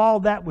didn't know all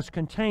that was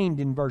contained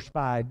in verse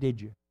 5, did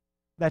you?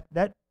 That's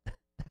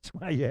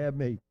why you have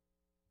me.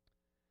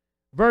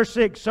 Verse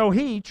 6, so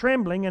he,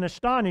 trembling and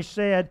astonished,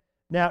 said,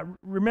 now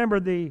remember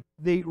the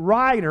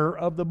writer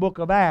of the book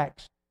of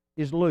Acts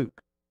is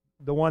Luke,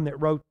 the one that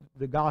wrote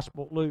the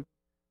Gospel, Luke.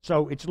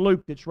 So it's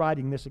Luke that's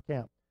writing this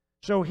account.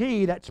 So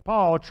he, that's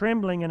Paul,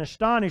 trembling and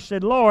astonished,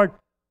 said, Lord,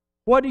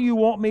 what do you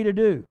want me to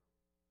do?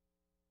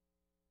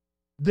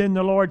 Then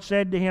the Lord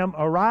said to him,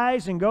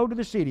 arise and go to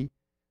the city,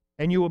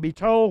 and you will be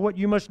told what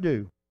you must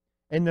do.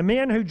 And the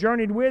men who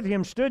journeyed with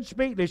him stood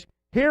speechless,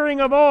 hearing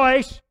a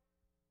voice,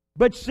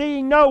 but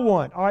seeing no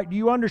one. All right, do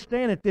you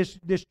understand that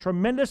this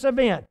tremendous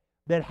event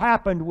that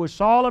happened with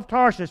Saul of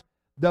Tarsus,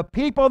 the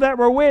people that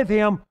were with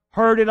him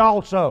heard it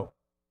also.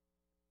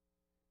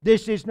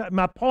 This is not,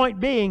 my point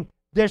being,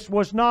 this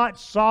was not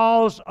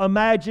Saul's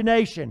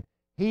imagination.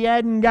 He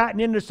hadn't gotten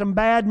into some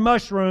bad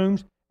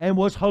mushrooms and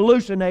was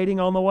hallucinating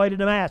on the way to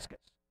Damascus.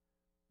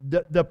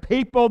 The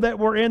people that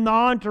were in the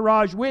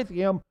entourage with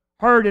him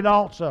heard it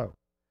also.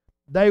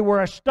 They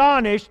were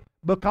astonished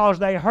because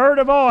they heard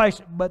a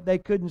voice, but they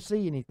couldn't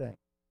see anything.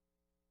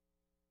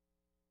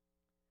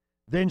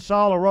 Then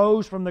Saul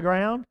arose from the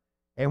ground,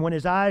 and when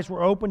his eyes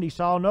were opened, he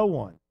saw no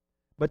one.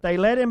 But they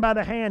led him by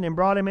the hand and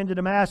brought him into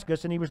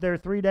Damascus, and he was there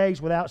 3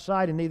 days without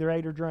sight and neither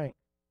ate or drank.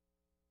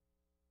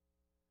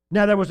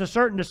 Now there was a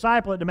certain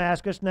disciple at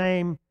Damascus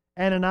named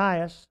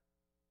Ananias.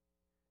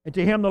 And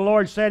to him the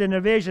Lord said in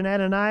a vision,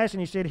 Ananias, and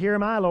he said, Here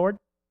am I, Lord.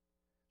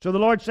 So the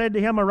Lord said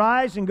to him,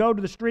 Arise and go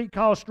to the street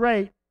called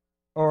Straight,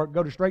 or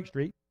go to Straight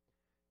Street,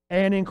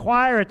 and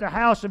inquire at the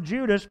house of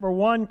Judas for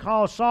one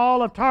called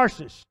Saul of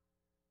Tarsus.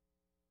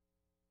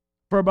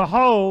 For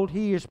behold,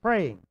 he is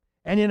praying.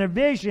 And in a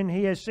vision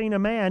he has seen a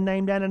man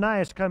named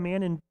Ananias come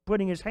in and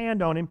putting his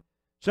hand on him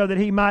so that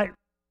he might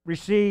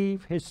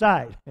receive his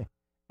sight.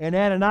 And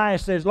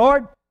Ananias says,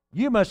 Lord,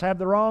 you must have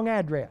the wrong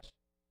address.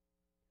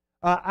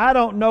 I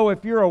don't know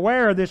if you're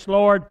aware of this,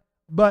 Lord,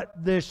 but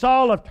the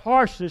Saul of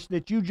Tarsus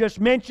that you just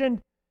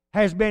mentioned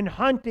has been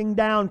hunting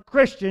down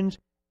Christians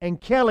and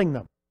killing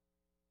them.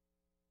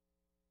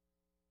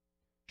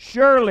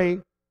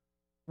 Surely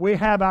we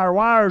have our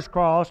wires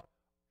crossed.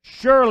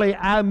 Surely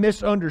I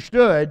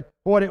misunderstood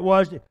what it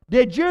was.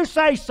 Did you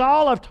say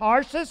Saul of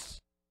Tarsus?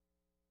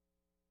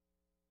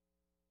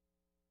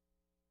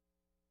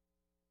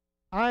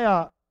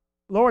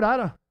 Lord,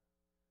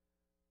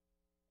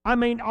 I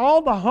mean,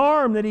 all the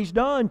harm that he's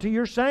done to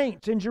your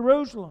saints in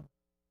Jerusalem.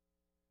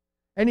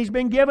 And he's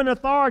been given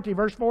authority,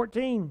 verse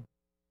 14.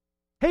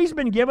 He's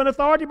been given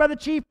authority by the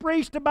chief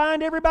priest to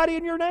bind everybody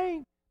in your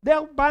name.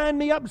 They'll bind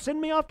me up and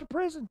send me off to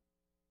prison.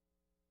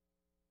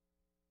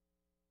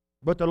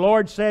 But the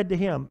Lord said to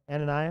him,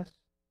 Ananias,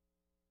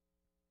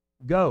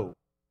 Go,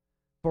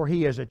 for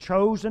he is a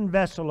chosen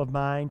vessel of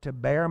mine to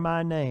bear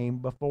my name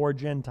before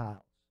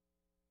Gentiles,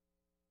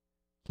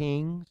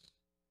 kings,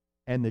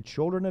 and the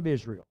children of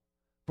Israel.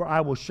 For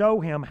I will show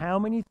him how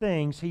many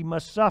things he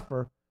must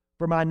suffer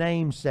for my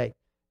name's sake.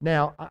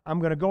 Now, I'm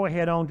going to go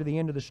ahead on to the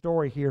end of the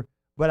story here,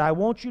 but I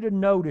want you to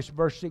notice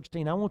verse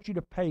 16. I want you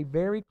to pay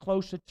very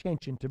close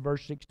attention to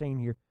verse 16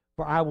 here.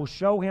 For I will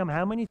show him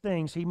how many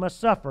things he must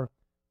suffer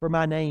for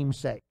my name's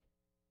sake.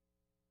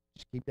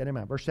 Just keep that in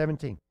mind. Verse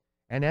 17.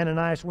 And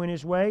Ananias went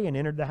his way and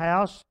entered the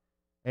house,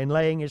 and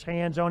laying his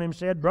hands on him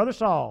said, Brother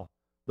Saul,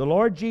 the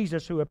Lord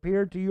Jesus, who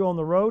appeared to you on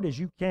the road as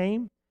you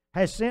came,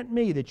 has sent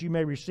me that you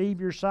may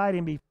receive your sight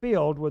and be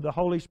filled with the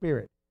Holy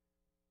Spirit.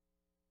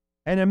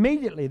 And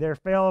immediately there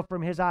fell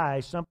from his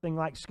eyes something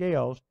like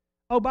scales.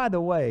 Oh, by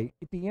the way,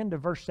 at the end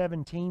of verse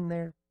 17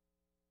 there,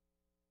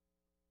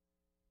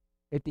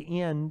 at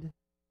the end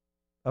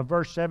of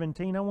verse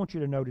 17, I want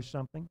you to notice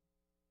something.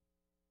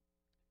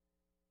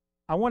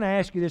 I want to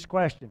ask you this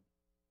question.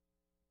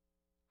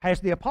 Has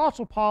the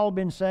Apostle Paul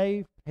been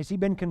saved? Has he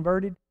been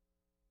converted?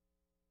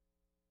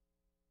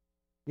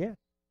 Yes.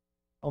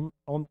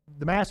 On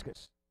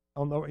Damascus,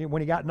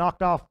 when he got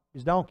knocked off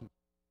his donkey.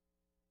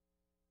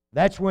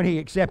 That's when he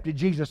accepted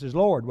Jesus as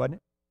Lord, wasn't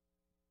it?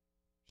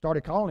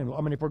 Started calling him. I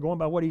mean, if we're going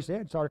by what he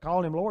said, started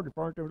calling him Lord,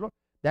 referring to him as Lord.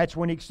 That's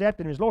when he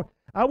accepted him as Lord.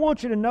 I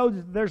want you to know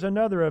that there's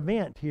another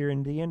event here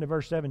in the end of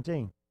verse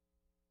 17.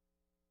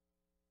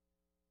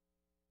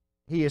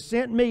 He has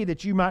sent me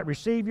that you might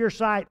receive your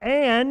sight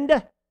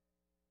and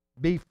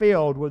be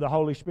filled with the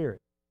Holy Spirit.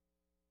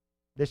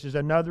 This is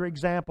another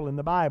example in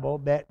the Bible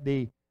that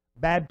the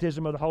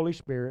baptism of the Holy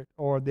Spirit,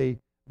 or the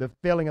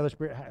filling of the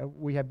Spirit,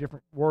 we have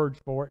different words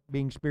for it,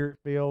 being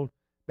Spirit-filled,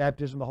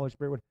 baptism of the Holy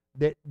Spirit,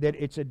 that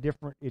it's a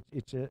different,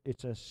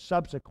 it's a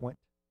subsequent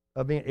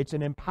event. It's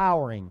an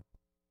empowering.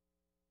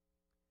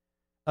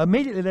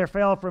 Immediately there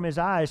fell from his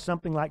eyes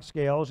something like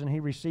scales, and he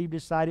received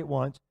his sight at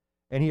once,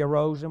 and he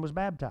arose and was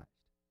baptized.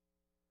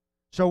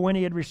 So when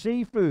he had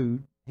received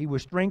food, he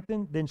was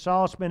strengthened. Then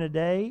Saul spent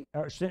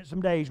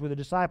some days with the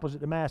disciples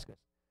at Damascus.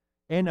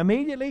 And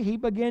immediately he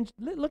begins,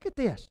 look at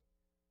this.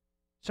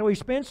 So he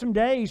spent some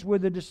days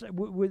with the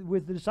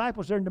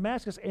disciples there in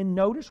Damascus, and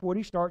notice what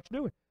he starts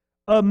doing.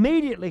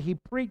 Immediately he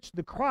preached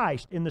the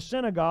Christ in the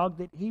synagogue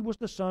that he was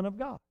the Son of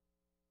God.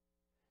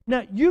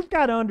 Now, you've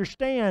got to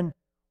understand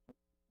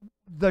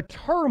the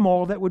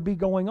turmoil that would be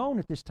going on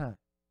at this time.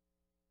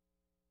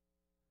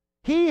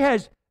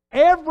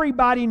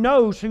 Everybody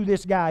knows who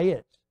this guy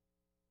is.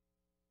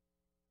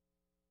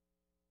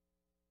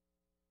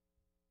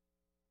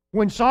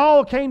 When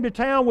Saul came to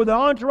town with the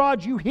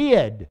entourage, you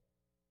hid.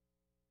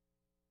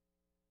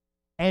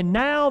 And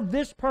now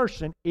this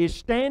person is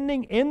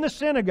standing in the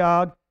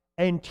synagogue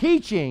and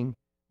teaching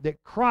that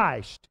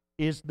Christ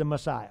is the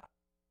Messiah.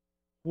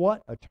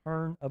 What a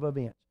turn of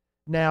events.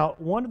 Now,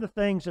 one of the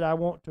things that I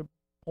want to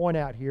point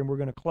out here, and we're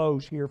going to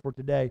close here for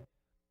today,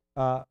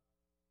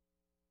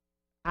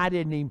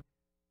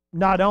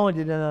 not only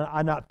did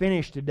I not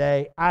finish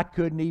today, I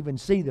couldn't even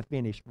see the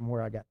finish from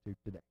where I got to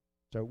today.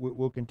 So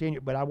we'll continue,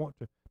 but I want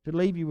to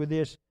leave you with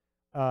this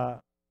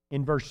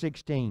in verse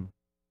 16.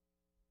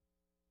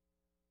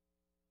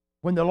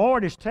 When the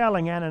Lord is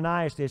telling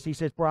Ananias this, He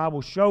says, "For I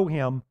will show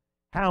him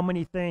how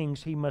many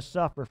things he must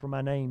suffer for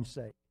my name's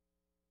sake."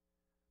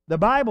 The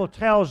Bible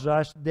tells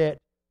us that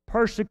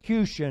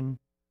persecution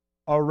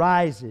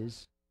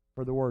arises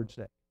for the word's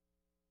sake.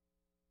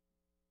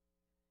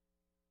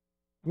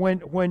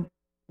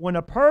 When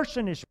a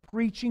person is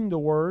preaching the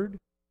word,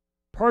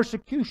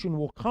 persecution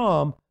will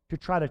come to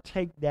try to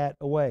take that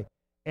away.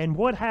 And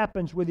what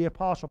happens with the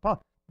Apostle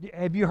Paul?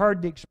 Have you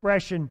heard the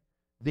expression,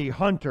 the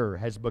hunter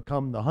has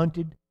become the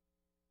hunted?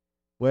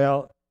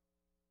 Well,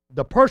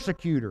 the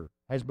persecutor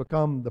has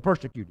become the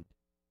persecuted.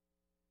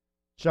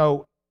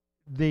 So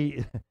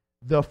the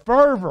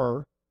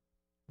fervor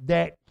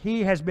that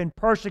he has been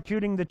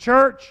persecuting the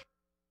church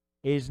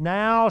is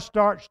now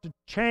starts to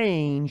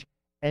change,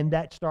 and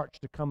that starts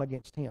to come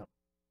against him.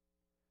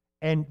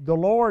 And the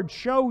Lord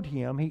showed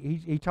him,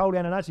 he told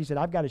Ananias, he said,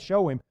 "I've got to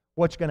show him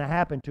what's going to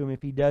happen to him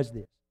if he does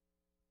this."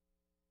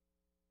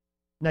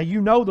 Now,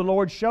 you know the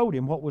Lord showed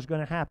him what was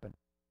going to happen.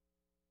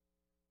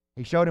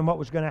 He showed him what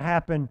was going to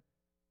happen,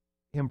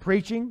 him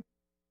preaching.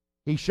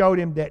 He showed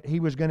him that he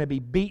was going to be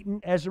beaten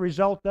as a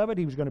result of it.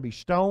 He was going to be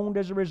stoned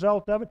as a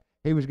result of it.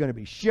 He was going to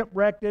be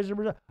shipwrecked as a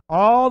result.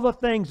 All the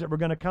things that were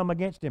going to come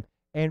against him.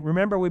 And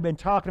remember, we've been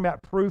talking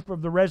about proof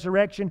of the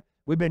resurrection.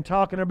 We've been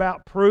talking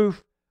about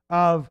proof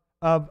of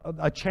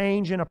a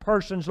change in a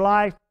person's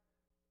life.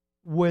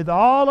 With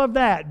all of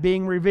that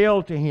being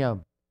revealed to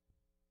him,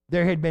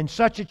 there had been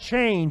such a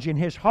change in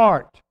his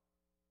heart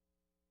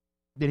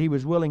that he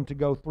was willing to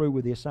go through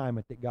with the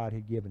assignment that God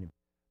had given him.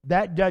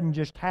 That doesn't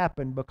just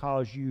happen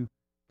because you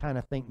kind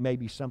of think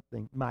maybe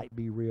something might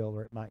be real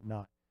or it might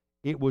not.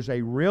 It was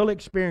a real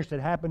experience that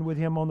happened with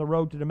him on the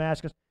road to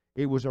Damascus.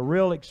 It was a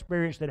real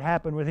experience that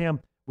happened with him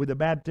with the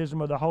baptism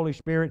of the Holy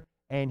Spirit,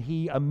 and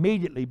he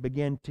immediately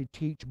began to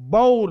teach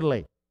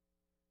boldly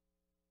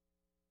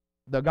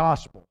the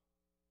gospel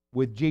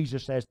with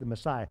Jesus as the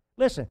Messiah.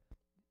 Listen,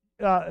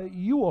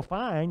 you will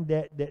find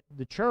that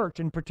the church,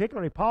 and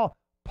particularly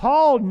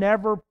Paul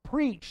never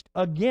preached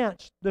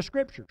against the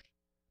Scriptures.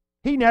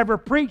 He never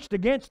preached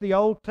against the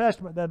Old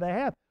Testament that they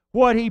have.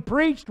 What he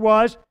preached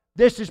was,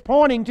 this is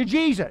pointing to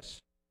Jesus.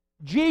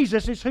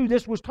 Jesus is who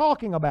this was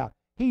talking about.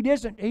 He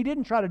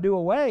didn't try to do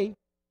away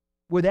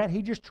with that.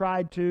 He just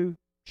tried to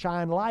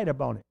shine light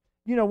upon it.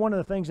 You know, one of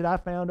the things that I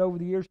found over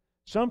the years,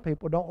 some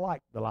people don't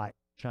like the light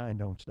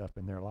shined on stuff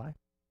in their life.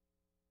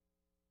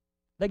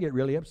 They get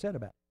really upset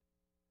about it.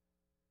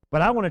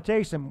 But I want to tell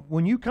you something.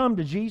 When you come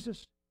to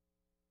Jesus,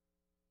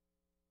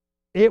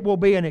 it will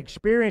be an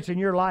experience in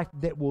your life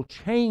that will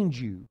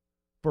change you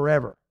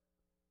forever.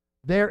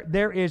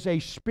 There is a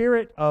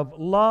spirit of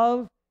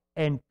love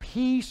and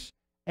peace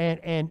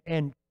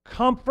and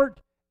comfort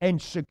and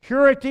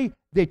security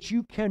that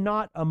you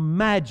cannot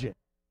imagine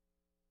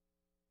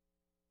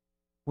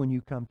when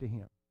you come to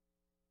Him.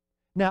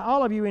 Now,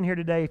 all of you in here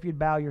today, if you'd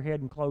bow your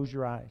head and close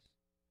your eyes.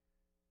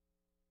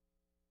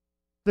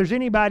 If there's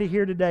anybody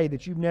here today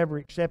that you've never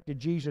accepted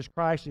Jesus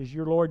Christ as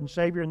your Lord and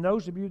Savior, and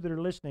those of you that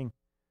are listening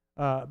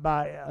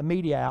by a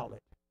media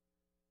outlet,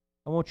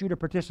 I want you to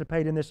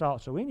participate in this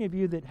also. Any of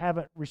you that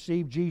haven't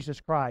received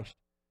Jesus Christ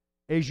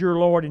as your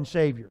Lord and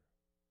Savior,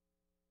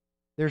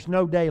 there's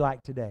no day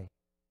like today.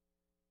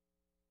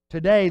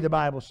 Today, the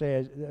Bible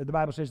says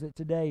that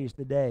today is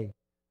the day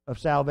of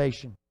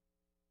salvation.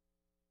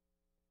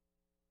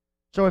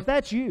 So if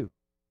that's you,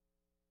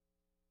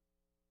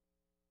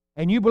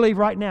 and you believe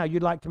right now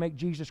you'd like to make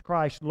Jesus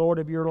Christ Lord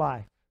of your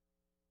life,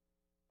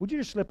 would you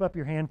just slip up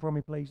your hand for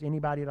me, please?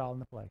 Anybody at all in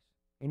the place?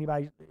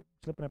 Anybody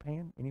slipping up a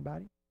hand?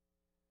 Anybody?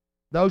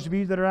 Those of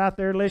you that are out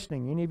there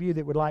listening, any of you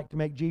that would like to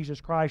make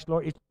Jesus Christ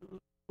Lord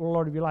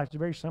of your life, it's a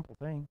very simple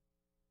thing.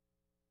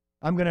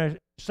 I'm going to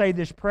say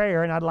this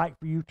prayer, and I'd like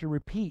for you to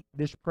repeat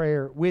this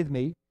prayer with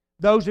me.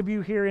 Those of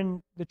you here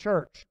in the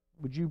church,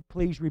 would you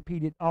please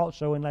repeat it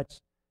also, and let's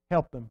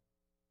help them.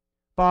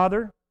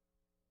 Father,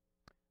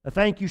 I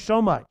thank you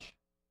so much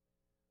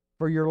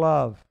for your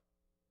love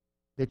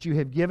that you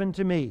have given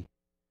to me.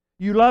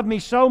 You love me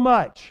so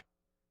much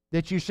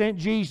that you sent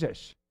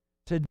Jesus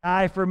to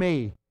die for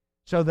me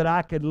so that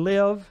I could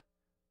live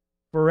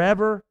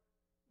forever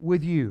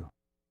with you.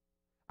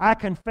 I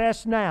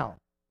confess now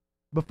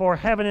before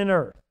heaven and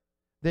earth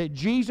that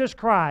Jesus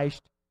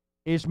Christ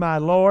is my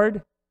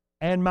Lord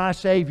and my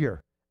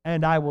Savior,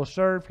 and I will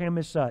serve Him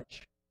as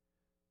such.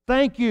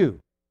 Thank you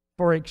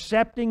for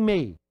accepting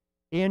me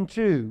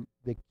into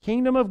the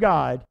kingdom of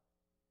God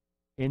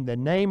in the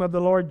name of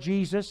the Lord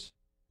Jesus.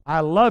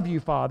 I love you,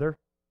 Father.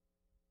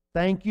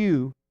 Thank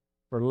you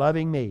for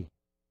loving me.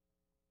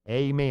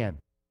 Amen.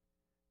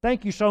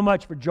 Thank you so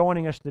much for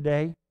joining us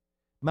today.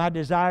 My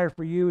desire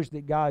for you is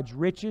that God's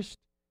richest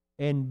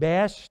and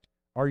best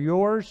are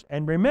yours.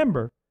 And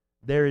remember,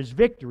 there is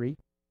victory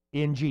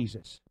in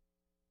Jesus.